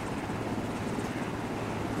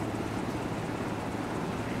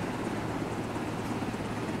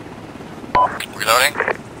 Reloading.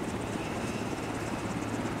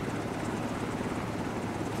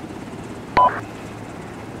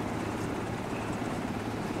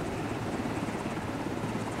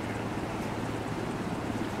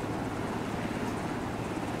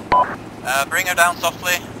 Bring her down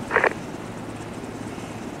softly.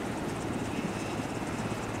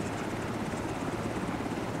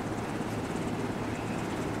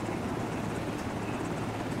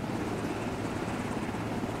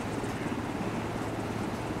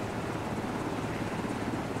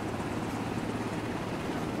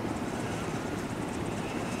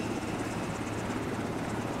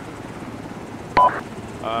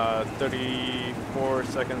 Uh, 34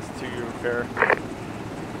 seconds to repair.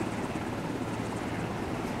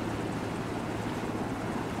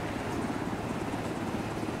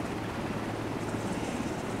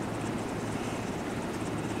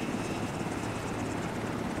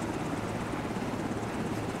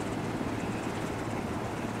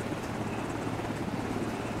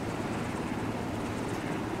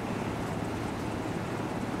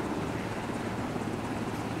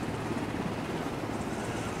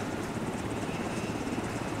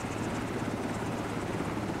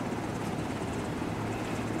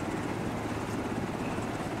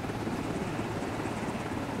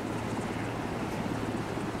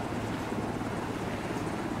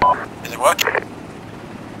 Is it working?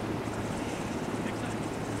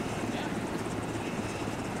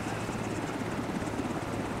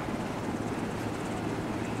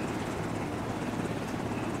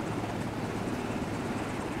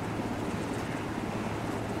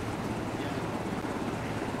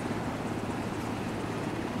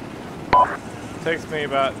 Takes me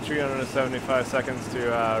about 375 seconds to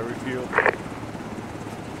refuel.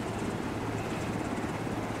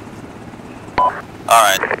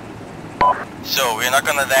 Alright. So, we're not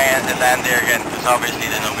gonna land there again, because obviously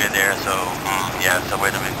they know we're there, so... yeah, so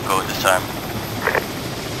where do we go this time?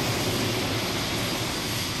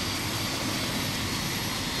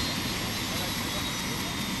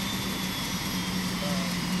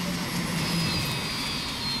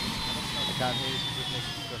 I can't hear you.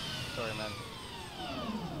 Sorry, man.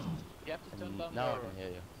 You have to turn down now I your can hear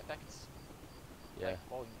you. attacks. Yeah.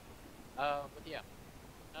 Volume. But yeah.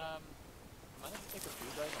 Managed to take a few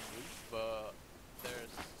guys on roof, but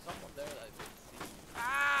there's someone there that I didn't see.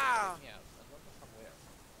 Ah! Yeah, I don't know somewhere.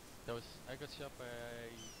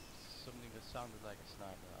 sounded like a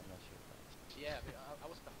sniper, I'm not sure. Yeah, but I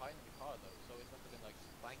was behind the car though, so it must have been like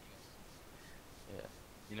flanking us. Yeah.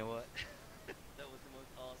 You know what? That was the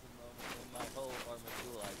most awesome moment in my whole armored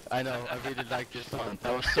duel. I know, I really like this one.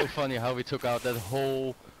 That was so funny how we took out that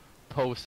whole post